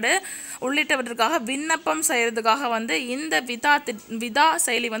பயன்பாடு உள்ளிட்டவற்றுக்காக விண்ணப்பம் செய்கிறதுக்காக வந்து இந்த விதா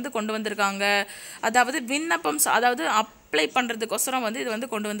செயலி வந்து கொண்டு வந்திருக்காங்க. அதாவது அதாவது அப்ளை பண்ணுறதுக்கோசரம் வந்து இது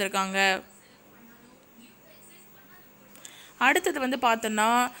வந்து கொண்டு வந்திருக்காங்க. அடுத்தது வந்து பார்த்தோன்னா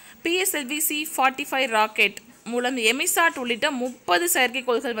PSLV C-45 ராக்கெட் மூலம் எமிசாட் உள்ளிட்ட 30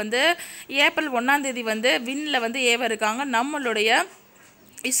 செயற்கைக்கோள்கள் வந்து ஏப்ரல் 1ஆம் தேதி வந்து விண்ணில் வந்து ஏவ இருக்காங்க நம்மளுடைய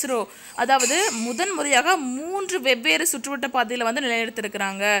இஸ்ரோ. அதாவது முதன் முறையாக 3 வெவ்வேறு சுற்றுவட்ட பாதையில் வந்து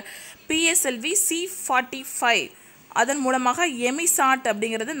நிலைநிறுத்திருக்கிறாங்க PSLV C-45. அதன் மூலமாக எமிசாட்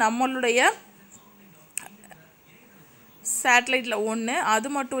அப்படிங்கிறது நம்மளுடைய சேட்டலைட்டில் ஒன்று. அது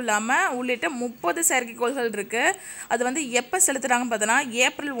மட்டும் இல்லாமல் உள்ளிட்ட 30 செயற்கைக்கோள்கள் இருக்குது. அது வந்து எப்போ செலுத்துகிறாங்கன்னு பார்த்தோன்னா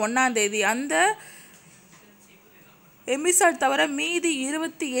ஏப்ரல் 1ஆம் தேதி. அந்த எமிசாட் தவிர மீதி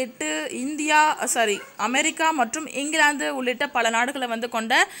 28 அமெரிக்கா மற்றும் இங்கிலாந்து உள்ளிட்ட பல நாடுகளை வந்து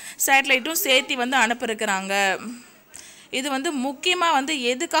கொண்ட சேட்டலைட்டும் சேர்த்து வந்து அனுப்பியிருக்கிறாங்க. இது வந்து முக்கியமாக வந்து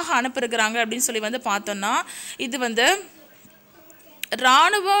எதுக்காக அனுப்பியிருக்கிறாங்க அப்படின்னு சொல்லி வந்து பார்த்தோன்னா இது வந்து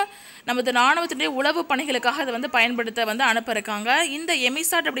நமது இராணுவத்தினுடைய உளவு பணிகளுக்காக அதை வந்து பயன்படுத்த வந்து அனுப்பியிருக்காங்க. இந்த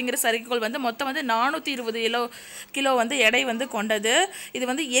எமிசாட் அப்படிங்கிற செயற்கைக்கோள் வந்து மொத்தம் வந்து 420 கிலோ வந்து எடை வந்து கொண்டது. இது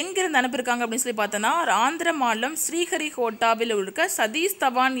வந்து எங்கிருந்து அனுப்பியிருக்காங்க அப்படின்னு சொல்லி பார்த்தோன்னா ஆந்திர மாநிலம் ஸ்ரீஹரிகோட்டாவில் இருக்க சதீஷ்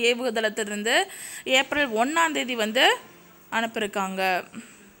தவான் ஏவுதளத்திலிருந்து ஏப்ரல் 1ஆம் தேதி வந்து அனுப்பியிருக்காங்க.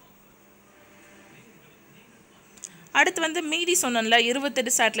 அடுத்து வந்து மீதி சொன்னல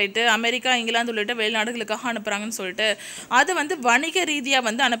 28 சேட்டலைட்டு அமெரிக்கா இங்கிலாந்து உள்ளிட்ட வெளிநாடுகளுக்காக அனுப்புகிறாங்கன்னு சொல்லிட்டு அது வந்து வணிக ரீதியாக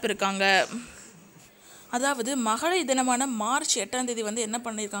வந்து அனுப்பியிருக்காங்க. அதாவது மகளிர் தினமான மார்ச் 8ஆம் தேதி வந்து என்ன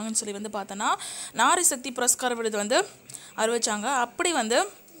பண்ணியிருக்காங்கன்னு சொல்லி வந்து பார்த்தோன்னா நாரி சக்தி புரஸ்கார விருது வந்து அறிவிச்சாங்க. அப்படி வந்து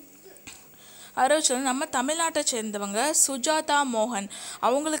அறிவிச்சது நம்ம தமிழ்நாட்டை சேர்ந்தவங்க சுஜாதா மோகன்.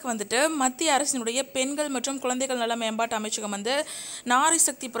 அவங்களுக்கு வந்துட்டு மத்திய அரசினுடைய பெண்கள் மற்றும் குழந்தைகள் நல மேம்பாட்டு அமைச்சகம் வந்து நாரி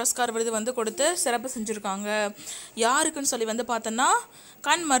சக்தி புரஸ்கார் விருது வந்து கொடுத்து சிறப்பு செஞ்சுருக்காங்க. யாருக்குன்னு சொல்லி வந்து பார்த்தோன்னா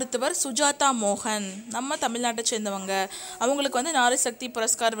கண் மருத்துவர் சுஜாதா மோகன், நம்ம தமிழ்நாட்டை சேர்ந்தவங்க. அவங்களுக்கு வந்து நாரி சக்தி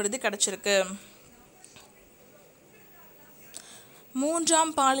புரஸ்கார் விருது கிடச்சிருக்கு.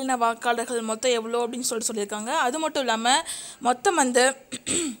 3ஆம் பாலின வாக்காளர்கள் மொத்தம் எவ்வளோ அப்படின்னு சொல்லியிருக்காங்க. அது மட்டும் இல்லாமல் மொத்தம் வந்து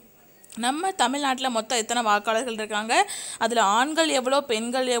நம்ம தமிழ்நாட்டில் மொத்தம் எத்தனை வாக்காளர்கள் இருக்காங்க, அதில் ஆண்கள் எவ்வளோ,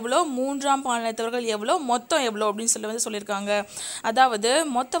 பெண்கள் எவ்வளோ, 3ஆம் பாலினத்தவர்கள் எவ்வளோ, மொத்தம் எவ்வளோ அப்படின்னு சொல்லியிருக்காங்க. அதாவது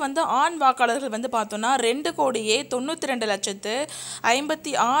மொத்தம் வந்து ஆண் வாக்காளர்கள் வந்து பார்த்தோன்னா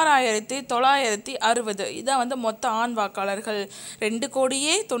 2,92,56,960. இதான் வந்து மொத்த ஆண் வாக்காளர்கள்.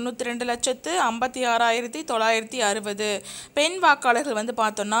 2,92,56,960. பெண் வாக்காளர்கள் வந்து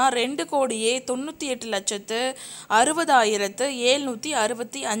பார்த்தோன்னா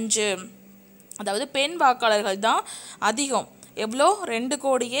 2,98,60,765. அதாவது பெண் வாக்காளர்கள் தான் அதிகம். எவ்வளோ?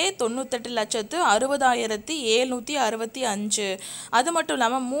 2,98,60,765. அது மட்டும்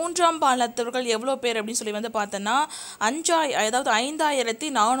இல்லாமல் 3ஆம் பாலினத்தவர்கள் எவ்வளோ பேர் அப்படின்னு சொல்லி வந்து பார்த்தோன்னா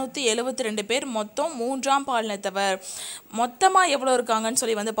 5,472 பேர் மொத்தம் 3ஆம் பாலினத்தவர். மொத்தமாக எவ்வளோ இருக்காங்கன்னு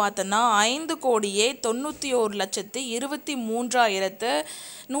சொல்லி வந்து பார்த்தோன்னா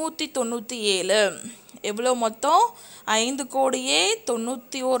 5,23,197. எவ்வளோ மொத்தம்?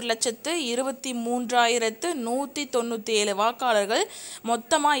 5,93,23,197 வாக்காளர்கள்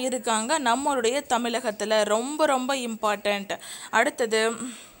மொத்தமாக இருக்காங்க நம்மளுடைய தமிழகத்தில். ரொம்ப ரொம்ப இம்பார்ட்டண்ட். அடுத்தது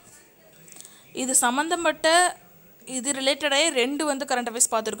இது சம்மந்தப்பட்ட இது ரிலேட்டடாக 2 வந்து கரண்ட்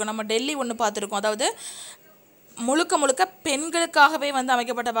அஃபேர்ஸ் பார்த்துருக்கோம். நம்ம டெல்லி ஒன்று பார்த்துருக்கோம். அதாவது முழுக்க பெண்களுக்காகவே வந்து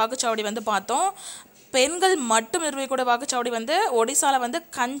அமைக்கப்பட்ட வாக்குச்சாவடி வந்து பார்த்தோம். பெண்கள் மட்டும் நிர்வகிக்கூட வாக்குச்சாவடி வந்து ஒடிசாவில் வந்து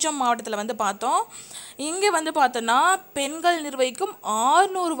கஞ்சம் மாவட்டத்தில் வந்து பார்த்தோம். இங்கே வந்து பார்த்தோன்னா பெண்கள் நிர்வகிக்கும்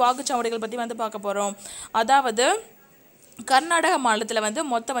 600 வாக்குச்சாவடிகள் பற்றி வந்து பார்க்க போகிறோம். அதாவது கர்நாடக மாநிலத்தில் வந்து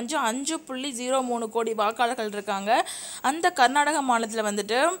மொத்தம் வந்து 5.03 கோடி வாக்காளர்கள் இருக்காங்க. அந்த கர்நாடக மாநிலத்தில்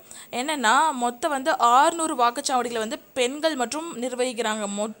வந்துட்டு என்னென்னா மொத்தம் வந்து 600 வாக்குச்சாவடிகளை வந்து பெண்கள் மற்றும் நிர்வகிக்கிறாங்க.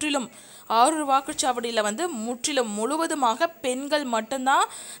 முற்றிலும் 600 வாக்குச்சாவடியில் வந்து முழுவதுமாக பெண்கள் மட்டும்தான்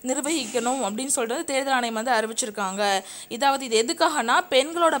நிர்வகிக்கணும் அப்படின்னு சொல்லிட்டு தேர்தல் ஆணையம் வந்து அறிவிச்சிருக்காங்க. இதாவது இது எதுக்காகனா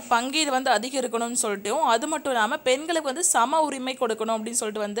பெண்களோட பங்கீடு வந்து அதிகம் இருக்கணும்னு சொல்லிட்டும், அது மட்டும் இல்லாமல் பெண்களுக்கு வந்து சம உரிமை கொடுக்கணும் அப்படின்னு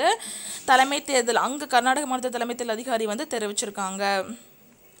சொல்லிட்டு வந்து தலைமை தேர்தல் அங்கே கர்நாடக மாநில தலைமை தேர்தல் அதிகாரி வந்து தெரிவிச்சிருக்காங்க.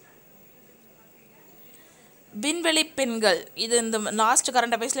 விண்வெளி பெண்கள் இது இந்த லாஸ்ட்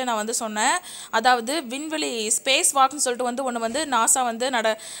கரண்ட் அஃபேர்ஸில் நான் வந்து சொன்னேன். அதாவது விண்வெளி ஸ்பேஸ் வாக்னு சொல்லிட்டு வந்து ஒன்று வந்து நாசா வந்து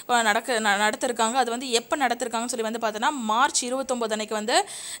நடத்திருக்காங்க. அது வந்து எப்போ நடத்திருக்காங்கன்னு சொல்லி வந்து பார்த்தோன்னா மார்ச் 29 அன்னைக்கு வந்து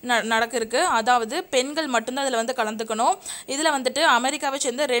நடக்கிருக்கு. அதாவது பெண்கள் மட்டும்தான் அதில் வந்து கலந்துக்கணும். இதில் வந்துட்டு அமெரிக்காவை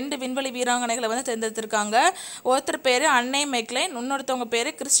சேர்ந்த 2 விண்வெளி வீராங்கனைகளை வந்து தேர்ந்தெடுத்திருக்காங்க. ஒருத்தர் பேர் அன்னை மெக்லைன், இன்னொருத்தவங்க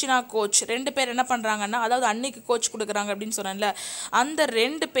பேர் கிறிஸ்டினா கோச். 2 பேர் என்ன பண்ணுறாங்கன்னா, அதாவது அன்னைக்கு கோச் கொடுக்குறாங்க அப்படின்னு சொன்னேன்ல, அந்த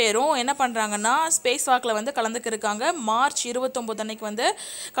 2 பேரும் என்ன பண்ணுறாங்கன்னா ஸ்பேஸ் வாக்கில் வந்து கலந்துக்கு இருக்காங்க. மார்ச் 29 அன்னைக்கு வந்து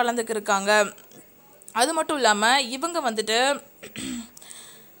கலந்துக்கு இருக்காங்க. அது மட்டும் இல்லாமல் இவங்க வந்துட்டு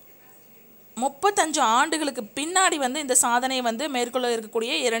 35 ஆண்டுகளுக்கு பின்னாடி வந்து இந்த சாதனையை வந்து மேற்கொள்ள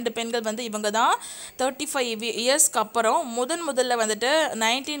இருக்கக்கூடிய 2 பெண்கள் வந்து இவங்க தான். 35 இயர்ஸ்க்கு அப்புறம் முதல்ல வந்துட்டு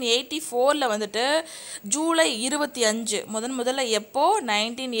 1984 வந்துட்டு ஜூலை 25 முதல்ல எப்போ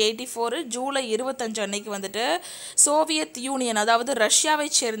 1984 ஜூலை 25 அன்னைக்கு வந்துட்டு சோவியத் யூனியன், அதாவது ரஷ்யாவை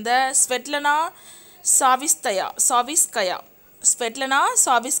சேர்ந்த ஸ்வெட்லனா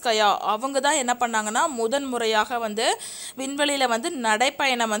சாவிஸ்கயா அவங்க தான் என்ன பண்ணாங்கன்னா முறையாக வந்து விண்வெளியில் வந்து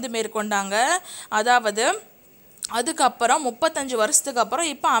நடைப்பயணம் வந்து மேற்கொண்டாங்க. அதாவது அதுக்கப்புறம் 35 வருஷத்துக்கு அப்புறம்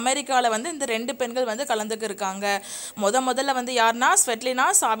இப்போ அமெரிக்காவில் வந்து இந்த 2 பெண்கள் வந்து கலந்துக்கு இருக்காங்க. முதல்ல வந்து யாருன்னா ஸ்வெட்லினா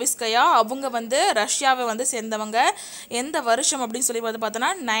சாவிஸ்கயா, அவங்க வந்து ரஷ்யாவை வந்து சேர்ந்தவங்க. எந்த வருஷம் அப்படின்னு சொல்லி வந்து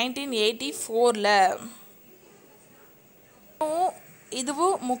பார்த்தோன்னா 1984.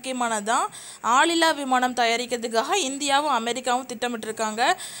 இதுவும் முக்கியமானதான். ஆளில்லா விமானம் தயாரிக்கிறதுக்காக இந்தியாவும் அமெரிக்காவும் திட்டமிட்டிருக்காங்க.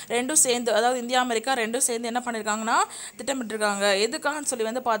 ரெண்டும் சேர்ந்து, அதாவது இந்தியா அமெரிக்கா ரெண்டும் சேர்ந்து என்ன பண்ணியிருக்காங்கன்னா திட்டமிட்டிருக்காங்க. எதுக்காகன்னு சொல்லி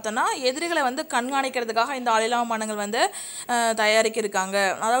வந்து பார்த்தோன்னா எதிரிகளை வந்து கண்காணிக்கிறதுக்காக இந்த ஆளில்லா விமானங்கள் வந்து தயாரிக்கிருக்காங்க.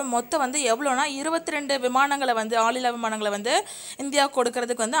 அதாவது மொத்தம் வந்து எவ்வளோனா 22 விமானங்களை வந்து ஆளில்லா விமானங்களை வந்து இந்தியா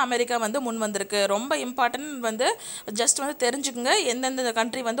கொடுக்கறதுக்கு வந்து அமெரிக்கா வந்து முன் வந்திருக்கு. ரொம்ப இம்பார்ட்டன்ட் வந்து ஜஸ்ட் வந்து தெரிஞ்சுக்குங்க எந்தெந்த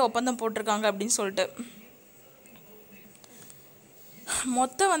கண்ட்ரி வந்து ஒப்பந்தம் போட்டிருக்காங்க அப்படின்னு சொல்லிட்டு.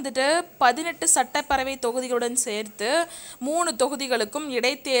 மொத்தம் வந்துட்டு 18 சட்டப்பேரவை தொகுதிகளுடன் சேர்த்து 3 தொகுதிகளுக்கும்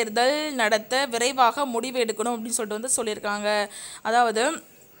இடைத்தேர்தல் நடத்த விரைவாக முடிவு எடுக்கணும் அப்படின்னு சொல்லிட்டு வந்து சொல்லியிருக்காங்க. அதாவது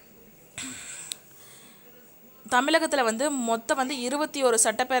தமிழகத்தில் வந்து மொத்தம் வந்து 21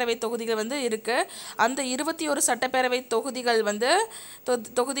 சட்டப்பேரவை தொகுதிகள் வந்து இருக்குது. அந்த 21 சட்டப்பேரவை தொகுதிகள் வந்து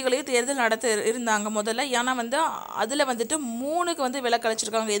தொகுதிகளையும் தேர்தல் நடத்த இருந்தாங்க முதல்ல. ஏன்னா வந்து அதில் வந்துட்டு 3க்கு வந்து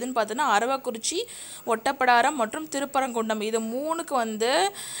விலக்களிச்சிருக்காங்க. எதுன்னு பார்த்தோன்னா அரவக்குறிச்சி, ஒட்டப்பிடாரம் மற்றும் திருப்பரங்குன்றம். இது 3க்கு வந்து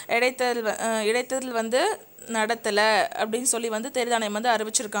இடைத்தேர்தல் வந்து நடத்தலை அப்படின்னு சொல்லி வந்து தேர்தல் ஆணையம் வந்து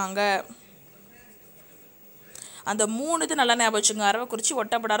அறிவிச்சிருக்காங்க. அந்த 3 இது நல்லா ஞாபகம் வச்சுங்க. அரவக்குறிச்சி,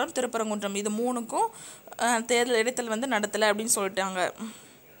 ஒட்டப்பிடாரம், திருப்பரங்குன்றம் இது 3க்கும் இடைத்தேர்தல் வந்து நடத்தலை அப்படின்னு சொல்லிட்டாங்க.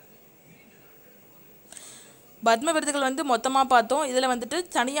 பத்ம விருதுகள் வந்து மொத்தமாக பார்த்தோம். இதில் வந்துட்டு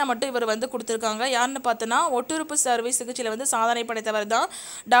தனியாக மட்டும் இவர் வந்து கொடுத்துருக்காங்க. யாருன்னு பார்த்தோன்னா ஒட்டுறுப்பு அறுவை சிகிச்சையில் வந்து சாதனை படைத்தவர் தான்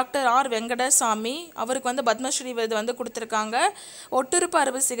டாக்டர் ஆர் வெங்கடசாமி. அவருக்கு வந்து பத்மஸ்ரீ விருது வந்து கொடுத்துருக்காங்க. ஒட்டுறுப்பு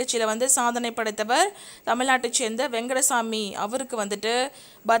அறுவை சிகிச்சையில் வந்து சாதனை படைத்தவர் தமிழ்நாட்டை சேர்ந்த வெங்கடசாமி. அவருக்கு வந்துட்டு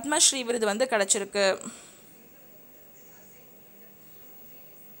பத்மஸ்ரீ விருது வந்து கிடச்சிருக்கு.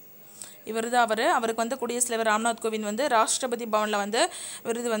 இவர் தான் அவருக்கு வந்து குடியரசுத் தலைவர் ராம்நாத் கோவிந்த் வந்து ராஷ்டிரபதி பவனில் வந்து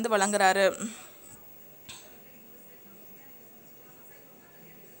விருது வந்து வழங்குறாரு.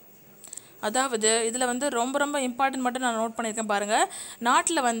 அதாவது இதில் வந்து ரொம்ப இம்பார்ட்டன்ட் மட்டும் நான் நோட் பண்ணியிருக்கேன் பாருங்கள்.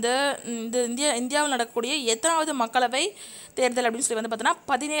 நாட்டில் வந்து இந்தியாவில் நடக்கக்கூடிய எத்தனாவது மக்களவை தேர்தல் அப்படின்னு சொல்லி வந்து பார்த்தோன்னா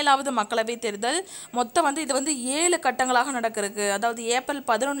 17வது மக்களவை தேர்தல். மொத்தம் வந்து இது வந்து 7 கட்டங்களாக நடக்கிறதுக்கு, அதாவது ஏப்ரல்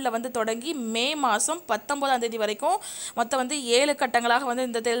 11 வந்து தொடங்கி மே மாதம் 19ஆம் தேதி வரைக்கும் மொத்தம் வந்து 7 கட்டங்களாக வந்து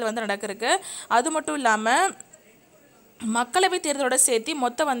இந்த தேர்தல் வந்து நடக்கிறதுக்கு. அது மட்டும் இல்லாமல் மக்களவை தேர்தலோட சேர்த்து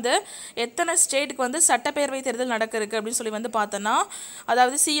மொத்தம் வந்து எத்தனை ஸ்டேட்டுக்கு வந்து சட்டப்பேரவை தேர்தல் நடக்கிறதுக்கு அப்படின்னு சொல்லி வந்து பார்த்தோன்னா,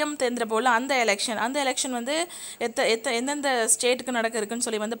 அதாவது சிஎம் தேர்ந்தெடுப்பு போல் அந்த எலெக்ஷன் வந்து எந்தெந்த ஸ்டேட்டுக்கு நடக்கிறதுக்குன்னு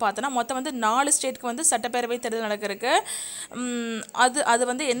சொல்லி வந்து பார்த்தோன்னா மொத்தம் வந்து 4 ஸ்டேட்டுக்கு வந்து சட்டப்பேரவை தேர்தல் நடக்கிறதுக்கு. அது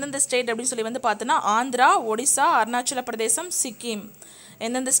வந்து எந்தெந்த ஸ்டேட் அப்படின்னு சொல்லி வந்து பார்த்தோன்னா ஆந்திரா, ஒடிசா, அருணாச்சல பிரதேசம், சிக்கிம்.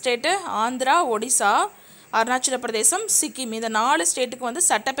 எந்தெந்த ஸ்டேட்டு? ஆந்திரா, ஒடிசா, அருணாச்சல பிரதேசம், சிக்கிம். இந்த 4 ஸ்டேட்டுக்கு வந்து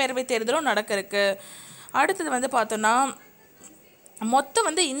சட்டப்பேரவை தேர்தலும் நடக்கிறதுக்கு. அடுத்தது வந்து பார்த்தோன்னா மொத்தம்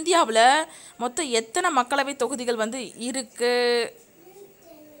வந்து இந்தியாவில் மொத்தம் எத்தனை மக்களவை தொகுதிகள் வந்து இருக்குது?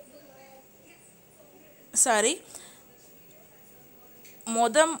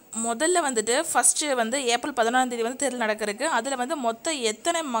 முதல்ல வந்துட்டு ஃபஸ்ட்டு வந்து ஏப்ரல் 11ஆம் தேதி வந்து தேர்தல் நடக்கிறதுக்கு. அதில் வந்து மொத்தம்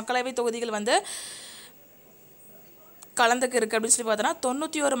எத்தனை மக்களவை தொகுதிகள் வந்து கலந்துக்கு இருக்குது அப்படின்னு சொல்லி பார்த்தோன்னா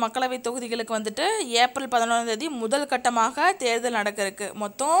 91 மக்களவை தொகுதிகளுக்கு வந்துட்டு ஏப்ரல் 11ஆம் தேதி முதல் கட்டமாக தேர்தல் நடக்கிறதுக்கு.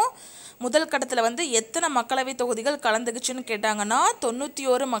 மொத்தம் முதல் கட்டத்தில் வந்து எத்தனை மக்களவை தொகுதிகள் கலந்துக்குச்சுன்னு கேட்டாங்கன்னா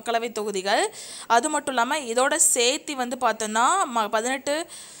 91 மக்களவை தொகுதிகள். அது மட்டும் இல்லாமல் இதோட சேர்த்து வந்து பார்த்தோன்னா 18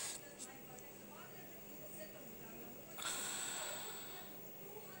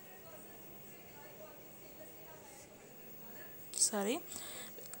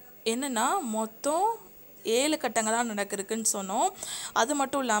 என்னென்னா மொத்தம் 7 கட்டங்களாக நடக்கிறதுக்குன்னு சொன்னோம். அது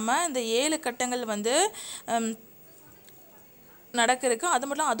மட்டும் இல்லாமல் இந்த 7 கட்டங்கள் வந்து நடக்கிறதுக்கு. அது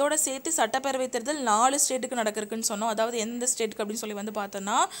மட்டும் அதோட சேர்த்து சட்டப்பேரவை தேர்தல் 4 ஸ்டேட்டுக்கு நடக்கிறதுக்குன்னு சொன்னோம். அதாவது எந்த ஸ்டேட்டுக்கு அப்படின்னு சொல்லி வந்து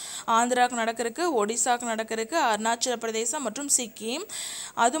பார்த்தோன்னா ஆந்திராவுக்கு நடக்கிறதுக்கு, ஒடிசாவுக்கு நடக்கிறதுக்கு, அருணாச்சல பிரதேசம் மற்றும் சிக்கிம்.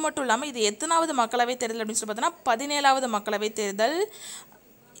 அது மட்டும் இல்லாமல் இது எத்தனாவது மக்களவை தேர்தல் அப்படின்னு சொல்லி பார்த்தோன்னா 17வது மக்களவை தேர்தல்.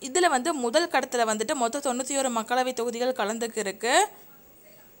 இதில் வந்து முதல் கட்டத்தில் வந்துட்டு மொத்தம் 91 மக்களவை தொகுதிகள் கலந்துக்கு இருக்குது.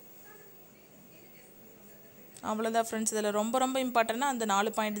 அவ்வளோதான் ஃப்ரெண்ட்ஸ். இதில் ரொம்ப ரொம்ப இம்பார்ட்டன்னா அந்த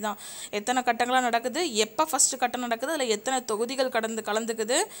 4 பாயிண்ட் தான். எத்தனை கட்டங்களாக நடக்குது, எப்போ ஃபஸ்ட்டு கட்டம் நடக்குது, அதில் எத்தனை தொகுதிகள்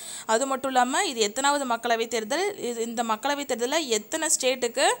கலந்துக்குது, அது மட்டும் இல்லாமல் இது எத்தனாவது மக்களவைத் தேர்தல், இந்த மக்களவைத் தேர்தலில் எத்தனை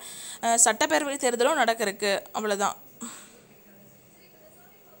ஸ்டேட்டுக்கு சட்டப்பேரவை தேர்தலும் நடக்கிறதுக்கு. அவ்வளோதான்.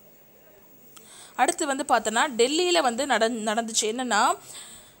 அடுத்து வந்து பார்த்தோன்னா டெல்லியில் வந்து நடந்துச்சு என்னென்னா,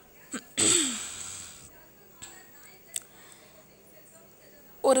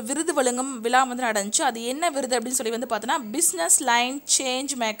 ஒரு விருது வழங்கும் விழா வந்து நடந்துச்சு. அது என்ன விருது அப்படின்னு சொல்லி வந்து பார்த்தோன்னா பிஸ்னஸ் லைன்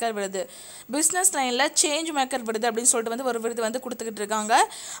சேஞ்ச் மேக்கர் விருது. பிஸ்னஸ் லைனில் சேஞ்ச் மேக்கர் விருது அப்படின்னு சொல்லிட்டு வந்து ஒரு விருது வந்து கொடுத்துக்கிட்டு இருக்காங்க.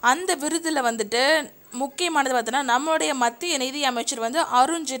 அந்த விருதில் வந்துட்டு முக்கியமானது பார்த்தோன்னா நம்மளுடைய மத்திய நிதி அமைச்சர் வந்து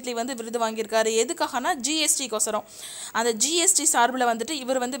அருண்ஜேட்லி வந்து விருது வாங்கியிருக்காரு. எதுக்காகனா ஜிஎஸ்டிக்கோசரம். அந்த ஜிஎஸ்டி சார்பில் வந்துட்டு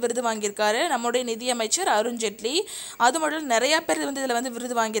இவர் வந்து விருது வாங்கியிருக்காரு, நம்மளுடைய நிதி அமைச்சர் அருண்ஜேட்லி. அது மட்டும் நிறையா பேர் வந்து இதில் வந்து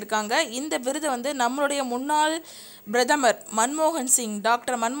விருது வாங்கியிருக்காங்க. இந்த விருது வந்து நம்மளுடைய முன்னாள் பிரதமர் மன்மோகன் சிங்,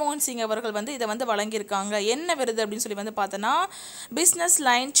 டாக்டர் மன்மோகன் சிங் அவர்கள் வந்து இதை வந்து வழங்கியிருக்காங்க. என்ன விருது அப்படின்னு சொல்லி வந்து பார்த்தோன்னா பிஸ்னஸ்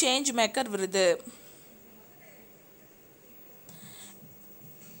லைன் சேஞ்ச் மேக்கர் விருது.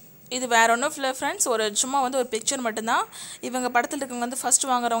 இது வேற ஒன்றும் இல்லை ஃப்ரெண்ட்ஸ், சும்மா வந்து ஒரு பிக்சர் மட்டும்தான். இவங்க படத்தில் இருக்கவங்க வந்து ஃபஸ்ட்டு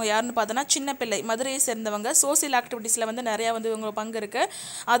வாங்குறவங்க யாருன்னு பார்த்தோன்னா சின்ன பிள்ளை, மதுரையை சேர்ந்தவங்க. சோசியல் ஆக்டிவிட்டீஸில் வந்து நிறையா வந்து இவங்க பங்கு இருக்குது.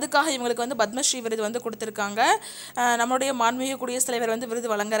 அதுக்காக இவங்களுக்கு வந்து பத்மஸ்ரீ விருது வந்து கொடுத்துருக்காங்க. நம்மளுடைய மாண்புமிகு குடியரசுத் தலைவர் வந்து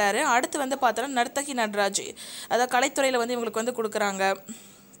விருது வழங்குறாரு. அடுத்து வந்து பார்த்தோன்னா நர்த்தகி நடராஜ், அதாவது கலைத்துறையில் வந்து இவங்களுக்கு வந்து கொடுக்குறாங்க.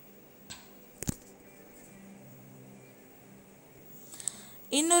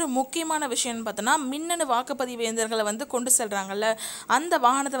 இன்னொரு முக்கியமான விஷயம்னு பார்த்தோன்னா மின்னணு வாக்குப்பதிவு இயந்திரங்களை வந்து கொண்டு செல்கிறாங்கல்ல, அந்த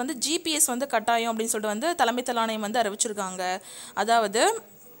வாகனத்தை வந்து ஜிபிஎஸ் வந்து கட்டாயம் அப்படின்னு சொல்லிட்டு வந்து தலைமை தேர்தல் ஆணையம் வந்து அறிவிச்சிருக்காங்க. அதாவது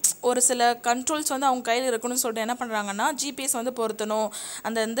ஒரு சில கண்ட்ரோல்ஸ் வந்து அவங்க கையில் இருக்கணும்னு சொல்லிட்டு என்ன பண்ணுறாங்கன்னா ஜிபிஎஸ் வந்து பொருத்தணும்.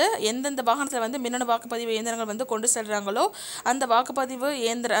 அந்த வந்து எந்தெந்த வாகனத்தில் வந்து மின்னணு வாக்குப்பதிவு இயந்திரங்கள் வந்து கொண்டு செல்கிறாங்களோ அந்த வாக்குப்பதிவு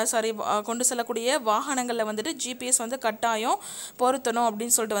கொண்டு செல்லக்கூடிய வாகனங்களில் வந்துட்டு ஜிபிஎஸ் வந்து கட்டாயம் பொருத்தணும்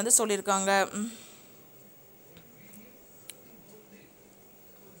அப்படின்னு சொல்லிட்டு வந்து சொல்லியிருக்காங்க.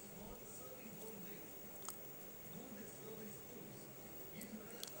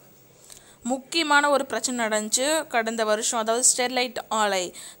 முக்கியமான ஒரு பிரச்சனை நடந்துச்சு கடந்த வருஷம், அதாவது ஸ்டெர்லைட் ஆலை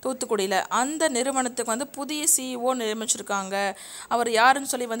தூத்துக்குடியில். அந்த நிறுவனத்துக்கு வந்து புதிய சிஇஓ நியமிச்சிருக்காங்க. அவர்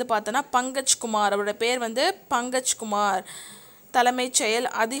யாருன்னு சொல்லி வந்து பார்த்தோன்னா பங்கஜ் குமார். அவரோட பேர் வந்து பங்கஜ் குமார். தலைமைச் செயல்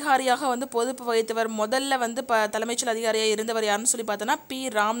அதிகாரியாக வந்து பொறுப்பு வகித்தவர். முதல்ல வந்து தலைமைச் செயல் அதிகாரியாக இருந்தவர் யாருன்னு சொல்லி பார்த்தோன்னா பி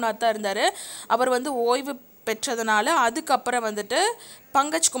ராம்நாத் தான் இருந்தார். அவர் வந்து ஓய்வு பெற்றதுனால அதுக்கப்புறம் வந்துட்டு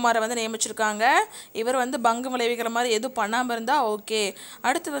பங்கஜ் குமாரை வந்து நியமிச்சிருக்காங்க. இவர் வந்து பங்கம் விளைவிக்கிற மாதிரி எதுவும் பண்ணாமல் இருந்தால் ஓகே.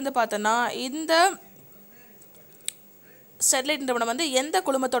 அடுத்து வந்து பார்த்தோன்னா இந்த ஸ்டெர்லைட் நிறுவனம் வந்து எந்த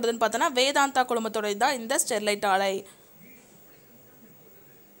குழுமத்தோடதுன்னு பார்த்தோன்னா வேதாந்தா குழுமத்தோடது தான் இந்த ஸ்டெர்லைட் ஆலை.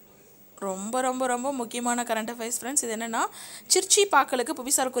 ரொம்ப ரொம்ப ரொம்ப முக்கியமான கரண்ட் அஃபேர்ஸ் ஃப்ரெண்ட்ஸ். இது என்னென்னா சிர்ச்சி பாக்களுக்கு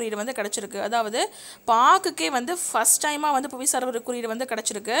புவிசார் குறியீடு வந்து கிடச்சிருக்கு. அதாவது பாக்குக்கே வந்து ஃபஸ்ட் டைமாக வந்து புவிசார் குறியீடு வந்து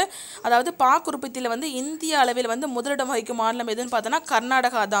கிடச்சிருக்கு. அதாவது பாக்கு உற்பத்தியில் வந்து இந்திய அளவில் வந்து முதலிடம் வகிக்கும் மாநிலம் எதுன்னு பார்த்தோன்னா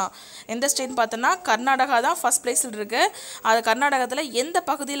கர்நாடகா தான். எந்த ஸ்டேட்னு பார்த்தோன்னா கர்நாடகா தான் ஃபஸ்ட் பிளேஸில் இருக்குது. அது கர்நாடகத்தில் எந்த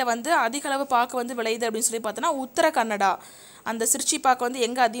பகுதியில் வந்து அதிக அளவு பாக்கு வந்து விளையுது அப்படின்னு சொல்லி பார்த்தோன்னா உத்தர கன்னடா. அந்த சிர்ச்சி பாக்கு வந்து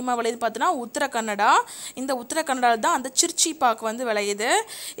எங்கே அதிகமாக விளையுது பார்த்தோன்னா உத்தர கன்னடா. இந்த உத்தர கன்னடாவில் தான் அந்த சிர்ச்சி பாக்கு வந்து விளையுது.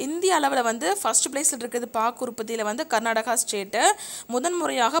 இந்திய அளவில் வந்து ஃபஸ்ட் பிளேஸில் இருக்குது பாக்கு உற்பத்தியில் வந்து கர்நாடகா ஸ்டேட்டு.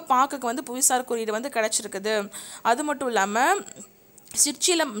 முதன்முறையாக பாக்குக்கு வந்து புவிசார் குறியீடு வந்து கிடச்சிருக்குது. அது மட்டும் இல்லாமல்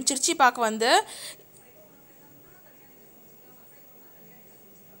சிர்ச்சி பாக்கு வந்து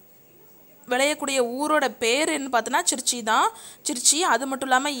விளையக்கூடிய ஊரோட பேர் என்ன பார்த்தோன்னா சிர்ச்சி தான். சிர்ச்சி. அது மட்டும்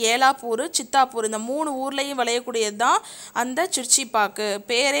இல்லாமல் ஏலாப்பூர், சித்தாப்பூர், இந்த 3 ஊர்லேயும் விளையக்கூடியது தான் அந்த சிர்ச்சி பாக்கு.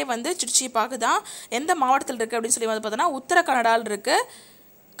 பேரே வந்து சிர்ச்சி பாக்கு தான். எந்த மாவட்டத்தில் இருக்குது அப்படின்னு சொல்லி வந்து பார்த்தோன்னா உத்தர கன்னடாவில் இருக்குது,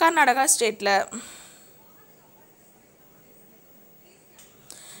 கர்நாடகா ஸ்டேட்டில்.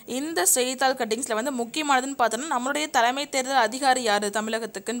 இந்த செய்தித்தாள் கட்டிங்ஸில் வந்து முக்கியமானதுன்னு பார்த்தோன்னா நம்மளுடைய தலைமை தேர்தல் அதிகாரி யார்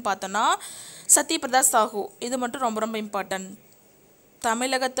தமிழகத்துக்குன்னு பார்த்தோன்னா சத்யபிரதா சாஹூ. இது மட்டும் ரொம்ப ரொம்ப இம்பார்ட்டன்ட்.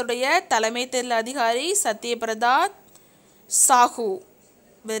 தமிழகத்துடைய தலைமை தேர்தல் அதிகாரி Satyabrata Sahoo.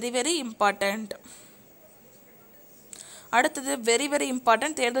 Very very important. அடுத்தது வெரி வெரி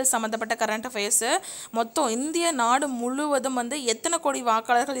இம்பார்ட்டன்ட் தேர்தல் சம்மந்தப்பட்ட கரண்ட் அஃபேர்ஸு. மொத்தம் இந்திய நாடு முழுவதும் வந்து எத்தனை கோடி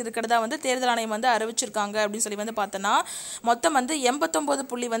வாக்காளர்கள் இருக்கிறதா வந்து தேர்தல் ஆணையம் வந்து அறிவிச்சிருக்காங்க அப்படின்னு சொல்லி வந்து பார்த்தோன்னா மொத்தம் வந்து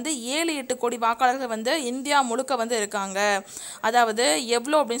 89.78 கோடி வாக்காளர்கள் வந்து இந்தியா முழுக்க வந்து இருக்காங்க. அதாவது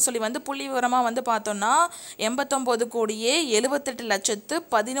எவ்வளோ அப்படின்னு சொல்லி வந்து புள்ளி விவரமாக வந்து பார்த்தோன்னா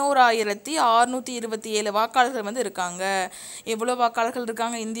 89,78,11,627 வாக்காளர்கள் வந்து இருக்காங்க. எவ்வளோ வாக்காளர்கள்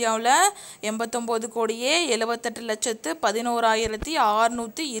இருக்காங்க இந்தியாவில்? 89,78,11,627.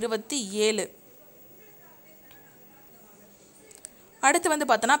 அடுத்து வந்து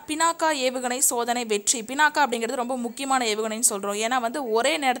பார்த்தோன்னா பினாக்கா ஏவுகணை சோதனை வெற்றி. பினாக்கா அப்படிங்கிறது ரொம்ப முக்கியமான ஏவுகணைன்னு சொல்கிறோம். ஏன்னா வந்து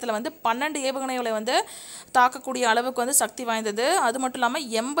ஒரே நேரத்தில் வந்து 12 ஏவுகணைகளை வந்து தாக்கக்கூடிய அளவுக்கு வந்து சக்தி வாய்ந்தது. அது மட்டும் இல்லாமல்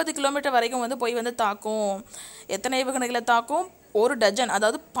 80 கிலோமீட்டர் வரைக்கும் வந்து போய் வந்து தாக்கும். எத்தனை ஏவுகணைகளை தாக்கும்? 1 டஜன்,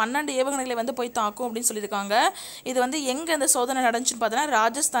 அதாவது 12 ஏவுகணைகளை வந்து போய் தாக்கும் அப்படின்னு சொல்லியிருக்காங்க. இது வந்து எங்கே இந்த சோதனை நடந்துச்சுன்னு பார்த்தோன்னா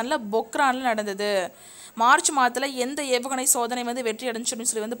ராஜஸ்தானில் பொக்ரானில் நடந்தது. மார்ச் மாதத்தில் எந்த ஏவுகணை சோதனை வந்து வெற்றி அடைஞ்சு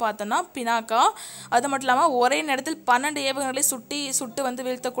அப்படின்னு சொல்லி வந்து பார்த்தோன்னா பினாக்கா. அது மட்டும் இல்லாமல் ஒரே நேரத்தில் 12 ஏவுகணைகளை சுட்டு வந்து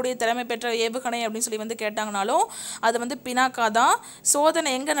வீழ்த்தக்கூடிய திறமை பெற்ற ஏவுகணை அப்படின்னு சொல்லி வந்து கேட்டாங்கனாலும் அது வந்து பினாக்கா தான்.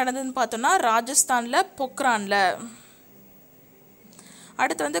 சோதனை எங்கே நடந்ததுன்னு பார்த்தோன்னா ராஜஸ்தானில் பொக்ரானில்.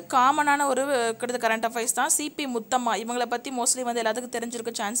 அடுத்து வந்து காமனான ஒரு கரண்ட் அஃபேர்ஸ் தான். சிபி முத்தம்மா இவங்களை பற்றி மோஸ்ட்லி வந்து எல்லாத்துக்கும்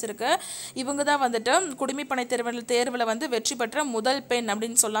தெரிஞ்சிருக்க சான்ஸ் இருக்குது. இவங்க தான் வந்துட்டு குடிமைப்பணி தேர்வில் வந்து வெற்றி பெற்ற முதல் பெண்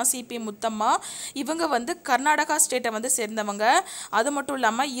அப்படின்னு சொல்லலாம். சிபி முத்தம்மா இவங்க வந்து கர்நாடகா ஸ்டேட்டை வந்து சேர்ந்தவங்க. அது மட்டும்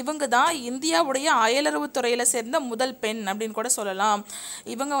இல்லாமல் இவங்க தான் இந்தியாவுடைய அயலுறவுத்துறையில் சேர்ந்த முதல் பெண் அப்படின்னு கூட சொல்லலாம்.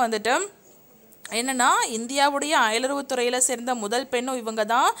 இவங்க வந்துட்டு என்னென்னா இந்தியாவுடைய அயலுறவுத்துறையில் சேர்ந்த முதல் பெண்ணும் இவங்க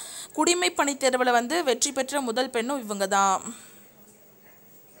தான். குடிமைப்பணி தேர்வில் வந்து வெற்றி பெற்ற முதல் பெண்ணும் இவங்க தான்.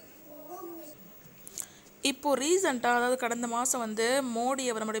 இப்போது ரீசெண்டாக அதாவது கடந்த மாதம் வந்து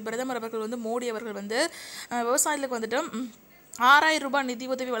நம்முடைய பிரதமர் அவர்கள் வந்து மோடி அவர்கள் வந்து விவசாயிகளுக்கு வந்துட்டு 6000 ரூபாய் நிதி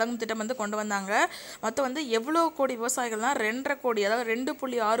உதவி வழங்கும் திட்டம் வந்து கொண்டு வந்தாங்க. மொத்தம் வந்து எவ்வளோ கோடி விவசாயிகள்னால் 2.5 கோடி, அதாவது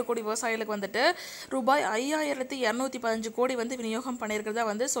 2.6 கோடி விவசாயிகளுக்கு வந்துட்டு ரூபாய் 5215 கோடி வந்து விநியோகம் பண்ணியிருக்கிறதா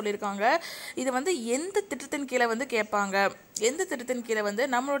வந்து சொல்லியிருக்காங்க. இது வந்து எந்த திட்டத்தின் கீழே வந்து கேட்பாங்க? எந்த திட்டத்தின் கீழே வந்து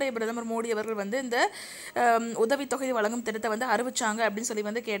நம்மளுடைய பிரதமர் மோடி அவர்கள் வந்து இந்த உதவித்தொகை வழங்கும் திட்டத்தை வந்து அறிவிச்சாங்க அப்படின்னு சொல்லி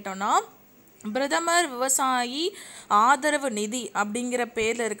வந்து கேட்டோம்னா பிரதமர் விவசாயி ஆதரவு நிதி அப்படிங்கிற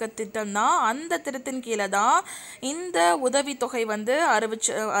பேரில் இருக்க திட்டம் தான். அந்த திட்டத்தின் கீழே தான் இந்த உதவித்தொகை வந்து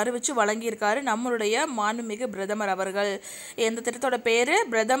அறிவிச்சு வழங்கியிருக்காரு நம்மளுடைய மாண்புமிகு பிரதமர் அவர்கள். இந்த திட்டத்தோட பேர்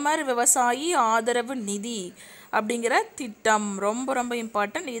பிரதமர் விவசாயி ஆதரவு நிதி அப்படிங்கிற திட்டம். ரொம்ப ரொம்ப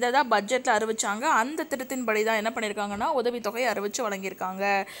இம்பார்ட்டன்ட். இதை தான் பட்ஜெட்டில் அறிவிச்சாங்க. அந்த திட்டத்தின்படி தான் என்ன பண்ணியிருக்காங்கன்னா உதவித்தொகை அறிவித்து வழங்கியிருக்காங்க.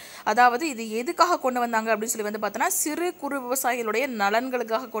 அதாவது இது எதுக்காக கொண்டு வந்தாங்க அப்படின்னு சொல்லி வந்து பார்த்தோன்னா சிறு குறு விவசாயிகளுடைய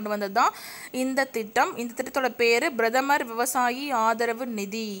நலன்களுக்காக கொண்டு வந்தது தான் இந்த திட்டம். இந்த திட்டத்தோட பேர் பிரதமர் விவசாயி ஆதரவு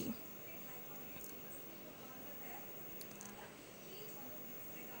நிதி.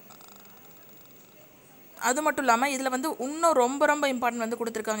 அது மட்டும் இல்லாமல் இதில் வந்து இன்னும் ரொம்ப ரொம்ப இம்பார்ட்டன்ட் வந்து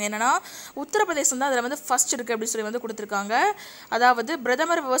கொடுத்துருக்காங்க. என்னென்னா உத்தரப்பிரதேசம் தான் அதில் வந்து ஃபஸ்ட் இருக்குது அப்படின்னு சொல்லி வந்து கொடுத்துருக்காங்க. அதாவது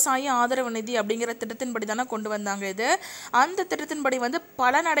பிரதமர் விவசாயி ஆதரவு நிதி அப்படிங்கிற திட்டத்தின்படி தானே கொண்டு வந்தாங்க இது. அந்த திட்டத்தின்படி வந்து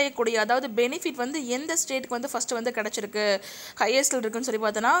பலனடையக்கூடிய அதாவது பெனிஃபிட் வந்து எந்த ஸ்டேட்டுக்கு வந்து ஃபஸ்ட்டு வந்து கிடச்சிருக்கு, ஹையஸ்டில் இருக்குன்னு சொல்லி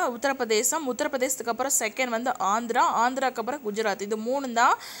பார்த்தோன்னா உத்தரப்பிரதேசத்துக்கு அப்புறம் செகண்ட் வந்து ஆந்திராவுக்கு அப்புறம் குஜராத். இது 3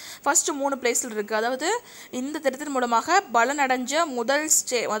 தான் ஃபஸ்ட்டு 3 பிளேஸில் இருக்குது. அதாவது இந்த திட்டத்தின் மூலமாக பலனடைஞ்ச முதல்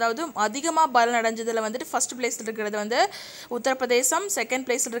அதாவது அதிகமாக பலனடைஞ்சதில் வந்துட்டு ஃபர்ஸ்ட் பிளேஸில் இருக்கிறது வந்து உத்தரப்பிரதேசம், செகண்ட்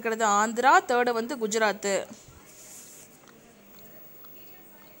பிளேஸில் இருக்கிறது ஆந்திரா, தேர்டு வந்து குஜராத்.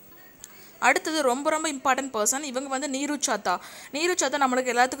 அடுத்தது ரொம்ப ரொம்ப இம்பார்ட்டன்ட் பர்சன். இவங்க வந்து நீரு சாத்தா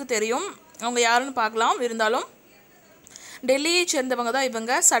நம்மளுக்கு எல்லாத்துக்கும் தெரியும். அவங்க யாருன்னு பார்க்கலாம். இருந்தாலும் டெல்லியை சேர்ந்தவங்க தான்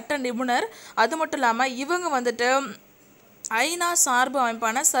இவங்க, சட்ட நிபுணர். அது மட்டும் இல்லாமல் இவங்க வந்துட்டு ஐநா சார்பு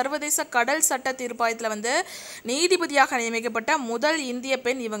அமைப்பான சர்வதேச கடல் சட்ட தீர்ப்பாயத்தில் வந்து நீதிபதியாக நியமிக்கப்பட்ட முதல் இந்திய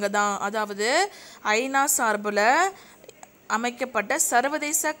பெண் இவங்க தான். அதாவது ஐநா சார்பில் அமைக்கப்பட்ட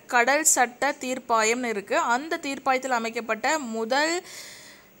சர்வதேச கடல் சட்ட தீர்ப்பாயம்னு இருக்குது. அந்த தீர்ப்பாயத்தில் அமைக்கப்பட்ட முதல்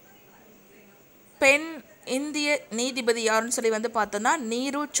பெண் இந்திய நீதிபதி யாருன்னு சொல்லி வந்து பார்த்தோன்னா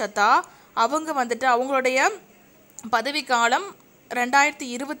நீரு சத்தா. அவங்க வந்துட்டு அவங்களுடைய பதவி காலம்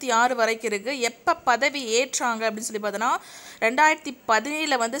 2026 வரைக்கும் இருக்குது. எப்போ பதவி ஏற்றாங்க அப்படின்னு சொல்லி பார்த்தோன்னா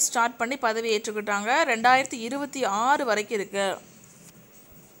 2017 வந்து ஸ்டார்ட் பண்ணி பதவி ஏற்றுக்கிட்டாங்க. 2026 வரைக்கும் இருக்குது.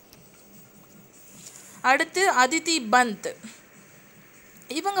 அடுத்து அதிதி பந்த்.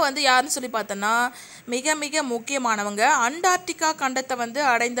 இவங்க வந்து யாருன்னு சொல்லி பார்த்தோன்னா மிக மிக முக்கியமானவங்க. அண்டார்டிகா கண்டத்தை வந்து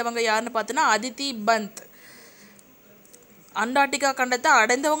அடைந்தவங்க யாருன்னு பார்த்தோன்னா அதிதி பந்த். அண்டார்டிகா கண்டத்தை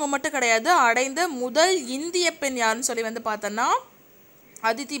அடைந்தவங்க மட்டும் கிடையாது, அடைந்த முதல் இந்திய பெண் யாருன்னு சொல்லி வந்து பார்த்தோன்னா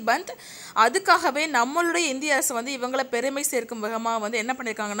அதிதி பந்த். அதுக்காகவே நம்மளுடைய இந்திய அரசு வந்து இவங்களை பெருமை சேர்க்கும் விதமாக வந்து என்ன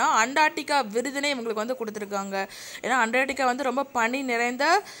பண்ணியிருக்காங்கன்னா அண்டார்டிகா விருதினை இவங்களுக்கு வந்து கொடுத்துருக்காங்க. ஏன்னா அண்டார்டிகா வந்து ரொம்ப பனி நிறைந்த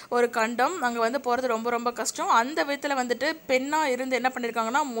ஒரு கண்டம், அங்கே வந்து போகிறது ரொம்ப ரொம்ப கஷ்டம். அந்த விதத்தில் வந்துட்டு பெண்ணாக இருந்து என்ன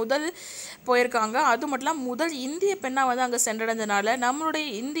பண்ணியிருக்காங்கன்னா முதல் போயிருக்காங்க. அது மட்டும் இல்லாமல் முதல் இந்திய பெண்ணாக வந்து அங்கே சென்றடைந்தனால நம்மளுடைய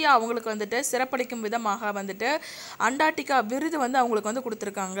இந்தியா அவங்களுக்கு வந்துட்டு சிறப்பளிக்கும் விதமாக வந்துட்டு அண்டார்டிகா விருது வந்து அவங்களுக்கு வந்து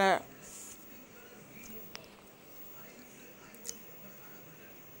கொடுத்துருக்காங்க.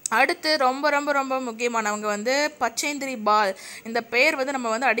 அடுத்து ரொம்ப ரொம்ப ரொம்ப முக்கியமானவங்க வந்து பச்சேந்திரி பால். இந்த பெயர் வந்து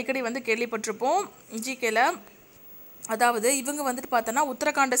நம்ம வந்து அடிக்கடி வந்து கேள்விப்பட்டிருப்போம் ஜிகேல. அதாவது இவங்க வந்துட்டு பார்த்தோன்னா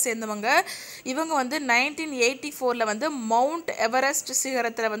உத்தரகாண்டை சேர்ந்தவங்க. இவங்க வந்து 1984 வந்து மவுண்ட் எவரெஸ்ட்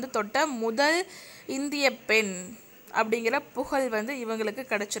சிகரத்தில் வந்து தொட்ட முதல் இந்திய பெண். அப்படிங்கிற புகழ் வந்து இவங்களுக்கு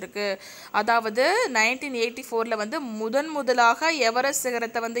கிடச்சிருக்கு. அதாவது 1984 வந்து முதலாக எவரெஸ்ட்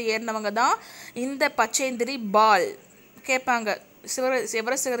சிகரத்தை வந்து ஏறினவங்க தான் இந்த பச்சேந்திரி பால். கேட்பாங்க,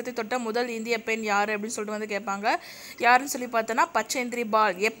 எவரெஸ்ட் சிகரத்தை தொட்ட முதல் இந்திய பெண் யார் அப்படின்னு சொல்லிட்டு வந்து கேட்பாங்க. யாருன்னு சொல்லி பார்த்தோன்னா பச்சேந்திரி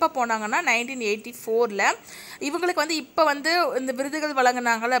பால். எப்போ போனாங்கன்னா 1984. இவங்களுக்கு வந்து இப்போ வந்து இந்த விருதுகள்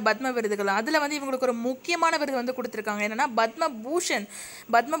வழங்கினாங்கள்ல, பத்ம விருதுகள், அதில் வந்து இவங்களுக்கு ஒரு முக்கியமான விருது வந்து கொடுத்துருக்காங்க. என்னென்னா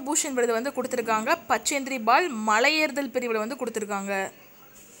பத்மபூஷன் விருது வந்து கொடுத்துருக்காங்க. பச்சேந்திரி பால் மலையேறுதல் பிரிவில் வந்து கொடுத்துருக்காங்க.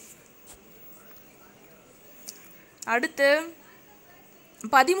 அடுத்து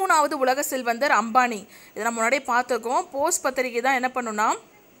 13வது உலக செல்வந்தர் அம்பானி. இதை நம்ம முன்னாடியே பார்த்துருக்கோம். போஸ்ட் பத்திரிகை தான் என்ன பண்ணுன்னா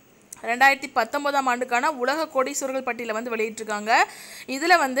 2019ஆம் ஆண்டுக்கான உலக கோடீஸ்வரர்கள் பட்டியலை வந்து வெளியிட்டிருக்காங்க.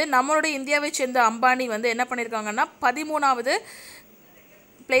 இதில் வந்து நம்மளுடைய இந்தியாவை சேர்ந்த அம்பானி வந்து என்ன பண்ணியிருக்காங்கன்னா 13வது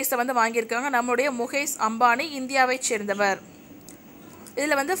பிளேஸை வந்து வாங்கியிருக்காங்க. நம்மளுடைய முகேஷ் அம்பானி இந்தியாவை சேர்ந்தவர்.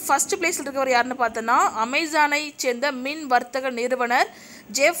 இதில் வந்து ஃபர்ஸ்ட் பிளேஸில் இருக்கவர் யாருன்னு பார்த்தோன்னா அமேசானை சேர்ந்த மின் வர்த்தக நிறுவனர்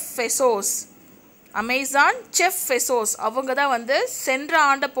Jeff Bezos. Amazon chef Bezos அவங்க தான் வந்து சென்ற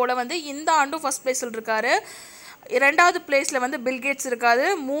ஆண்டை போல் வந்து இந்த ஆண்டும் ஃபர்ஸ்ட் பிளேஸில் இருக்கார். 2வது பிளேஸில் வந்து பில்கேட்ஸ் இருக்காரு.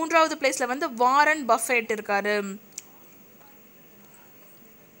 3வது பிளேஸில் வந்து வாரன் பஃபெட் இருக்கார்.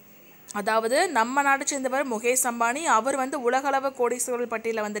 அதாவது நம்ம நாட்டை சேர்ந்தவர் முகேஷ் அம்பானி. அவர் வந்து உலகளவு கோடீஸ்வரர்கள்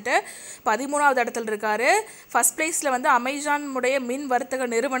பட்டியலில் வந்துட்டு 13வது இடத்துல இருக்கார். ஃபர்ஸ்ட் பிளேஸில் வந்து அமேசானுடைய மின் வர்த்தக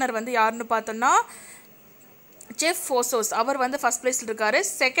நிறுவனர் வந்து யாருன்னு பார்த்தோன்னா ஜெஃப் பெசோஸ். அவர் வந்து ஃபர்ஸ்ட் பிளேஸில் இருக்கார்.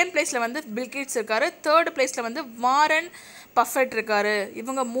 செகண்ட் பிளேஸில் வந்து பில்கேட்ஸ் இருக்கார். தேர்ட் பிளேஸில் வந்து வாரன் பஃபெட் இருக்கார்.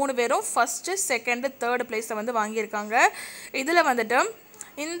 இவங்க 3 பேரும் ஃபஸ்ட்டு, செகண்டு, தேர்டு பிளேஸை வந்து வாங்கியிருக்காங்க. இதில் வந்துட்டு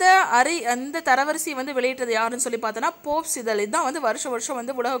இந்த தரவரிசை வந்து வெளியிட்டது யாருன்னு சொல்லி பார்த்தோன்னா போப்ஸ் இதழ். இதுதான் வந்து வருஷம்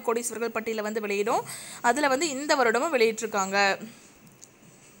வந்து உலக கோடீஸ்வரர்கள் பட்டியலை வந்து வெளியிடும். அதில் வந்து இந்த வருடமும் வெளியிட்டிருக்காங்க.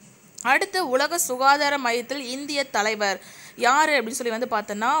 அடுத்து உலக சுகாதார மையத்தில் இந்திய தலைவர் யார் அப்படின்னு சொல்லி வந்து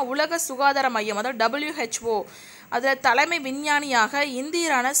பார்த்தோன்னா உலக சுகாதார மையம், அதாவது WHO, அதில் தலைமை விஞ்ஞானியாக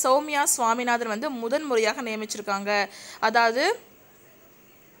இந்தியரான சௌமியா சுவாமிநாதன் வந்து முதன்முறையாக நியமிச்சிருக்காங்க. அதாவது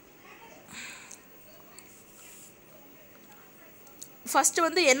ஃபஸ்ட்டு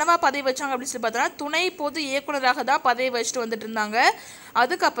வந்து என்னவா பதவி வச்சாங்க அப்படின்னு சொல்லி பார்த்தோன்னா துணை பொது இயக்குநராக தான் பதவி வச்சுட்டு வந்துட்டு இருந்தாங்க.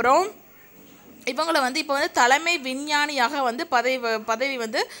 அதுக்கப்புறம் இவங்களை வந்து இப்போ வந்து தலைமை விஞ்ஞானியாக வந்து பதவி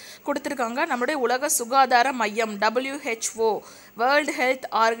வந்து கொடுத்துருக்காங்க. நம்முடைய உலக சுகாதார மையம் WHO, வேர்ல்டு ஹெல்த்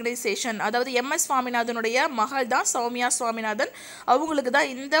ஆர்கனைசேஷன். அதாவது MS சுவாமிநாதனுடைய மகள் தான் சௌமியா சுவாமிநாதன். அவங்களுக்கு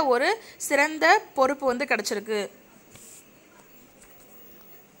தான் இந்த ஒரு சிறந்த பொறுப்பு வந்து கிடச்சிருக்கு.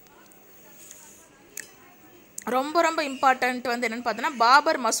 ரொம்ப இம்பார்ட்டண்ட் வந்து என்னென்னு பார்த்தோன்னா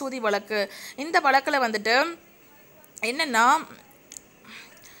பாபர் மசூதி வழக்கு. இந்த வழக்கில் வந்துட்டு என்னென்னா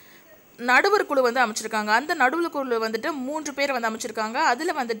நடுவர் குழு வந்து அமைச்சிருக்காங்க. அந்த நடுவர் குழு வந்துட்டு 3 பேர் வந்து அமைச்சிருக்காங்க.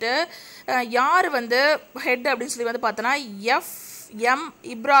 அதில் வந்துட்டு யார் வந்து ஹெட் அப்படின்னு சொல்லி வந்து பார்த்தோன்னா FM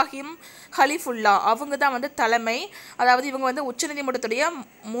இப்ராஹிம் ஹலிஃபுல்லா அவங்க தான் வந்து தலைமை. அதாவது இவங்க வந்து உச்சநீதிமன்றத்துடைய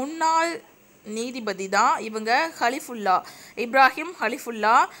முன்னாள் நீதிபதி தான் இவங்க, இப்ராஹிம்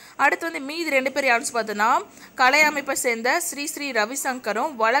ஹலிஃபுல்லா. அடுத்து வந்து மீதி 2 பேர் யாருன்னு பார்த்தோன்னா கலை அமைப்பை சேர்ந்த ஸ்ரீ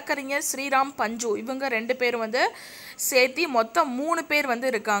ரவிசங்கரும் வழக்கறிஞர் ஸ்ரீராம் பஞ்சு. இவங்க 2 பேரும் வந்து சேர்த்தி மொத்தம் 3 பேர் வந்து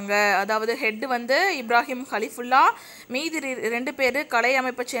இருக்காங்க. அதாவது ஹெட் வந்து இப்ராஹிம் ஹலிஃபுல்லா, மீதி 2 பேர் கலை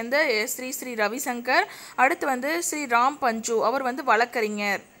அமைப்பை சேர்ந்த ஸ்ரீ ரவிசங்கர், அடுத்து வந்து ஸ்ரீராம் பஞ்சு, அவர் வந்து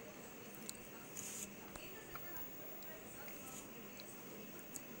வழக்கறிஞர்.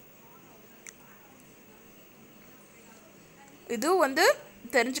 இது வந்து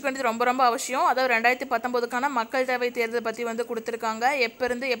தெரிஞ்சுக்க வேண்டியது ரொம்ப அவசியம். அதாவது 2019க்கான மக்கள் தேவை தேர்தல் பற்றி வந்து கொடுத்துருக்காங்க. எப்போ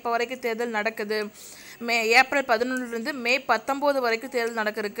இருந்து எப்போ வரைக்கும் தேர்தல் நடக்குது, ஏப்ரல் 11லேருந்து மே 19 வரைக்கும் தேர்தல்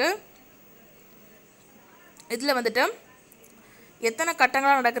நடக்கிறதுக்கு. இதில் வந்துட்டு எத்தனை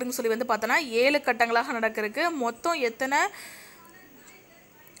கட்டங்களாக நடக்கிறதுன்னு சொல்லி வந்து பார்த்தோன்னா 7 கட்டங்களாக நடக்கிறதுக்கு. மொத்தம்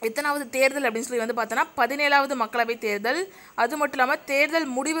எத்தனாவது தேர்தல் அப்படின்னு சொல்லி வந்து பார்த்தோன்னா 17வது மக்களவை தேர்தல். அது மட்டும் இல்லாமல்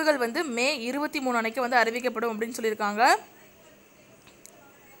தேர்தல் முடிவுகள் வந்து மே 23 அன்னைக்கு வந்து அறிவிக்கப்படும் அப்படின்னு சொல்லியிருக்காங்க.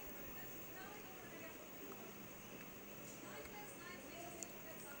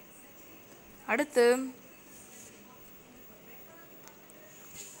 அடுத்து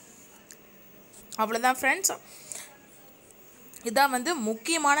அவ்வளோதான் ஃப்ரெண்ட்ஸ். இதான் வந்து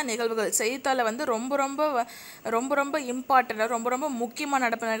முக்கியமான நிகழ்வுகள். செய்தித்தாளில் வந்து ரொம்ப இம்பார்ட்டண்ட்டாக ரொம்ப முக்கியமான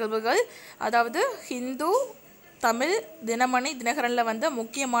நடப்பு நிகழ்வுகள். அதாவது ஹிந்து, தமிழ், தினமணி, தினகரனில் வந்து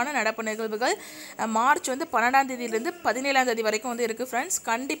முக்கியமான நடப்பு நிகழ்வுகள் மார்ச் வந்து 12ஆம் தேதியிலேருந்து 17ஆம் தேதி வரைக்கும் வந்து இருக்குது ஃப்ரெண்ட்ஸ்.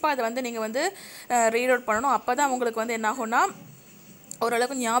 கண்டிப்பாக அதை வந்து நீங்கள் வந்து ரீட் அவுட் பண்ணணும். அப்போ தான் உங்களுக்கு வந்து என்ன ஆகும்னா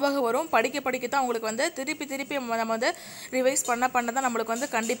ஓரளவுக்கு ஞாபகம் வரும். படிக்க தான் உங்களுக்கு வந்து திருப்பி நம்ம வந்து ரிவைஸ் பண்ண தான் நம்மளுக்கு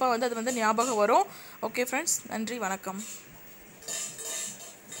வந்து கண்டிப்பாக வந்து அது வந்து ஞாபகம் வரும். ஓகே ஃப்ரெண்ட்ஸ், நன்றி, வணக்கம்.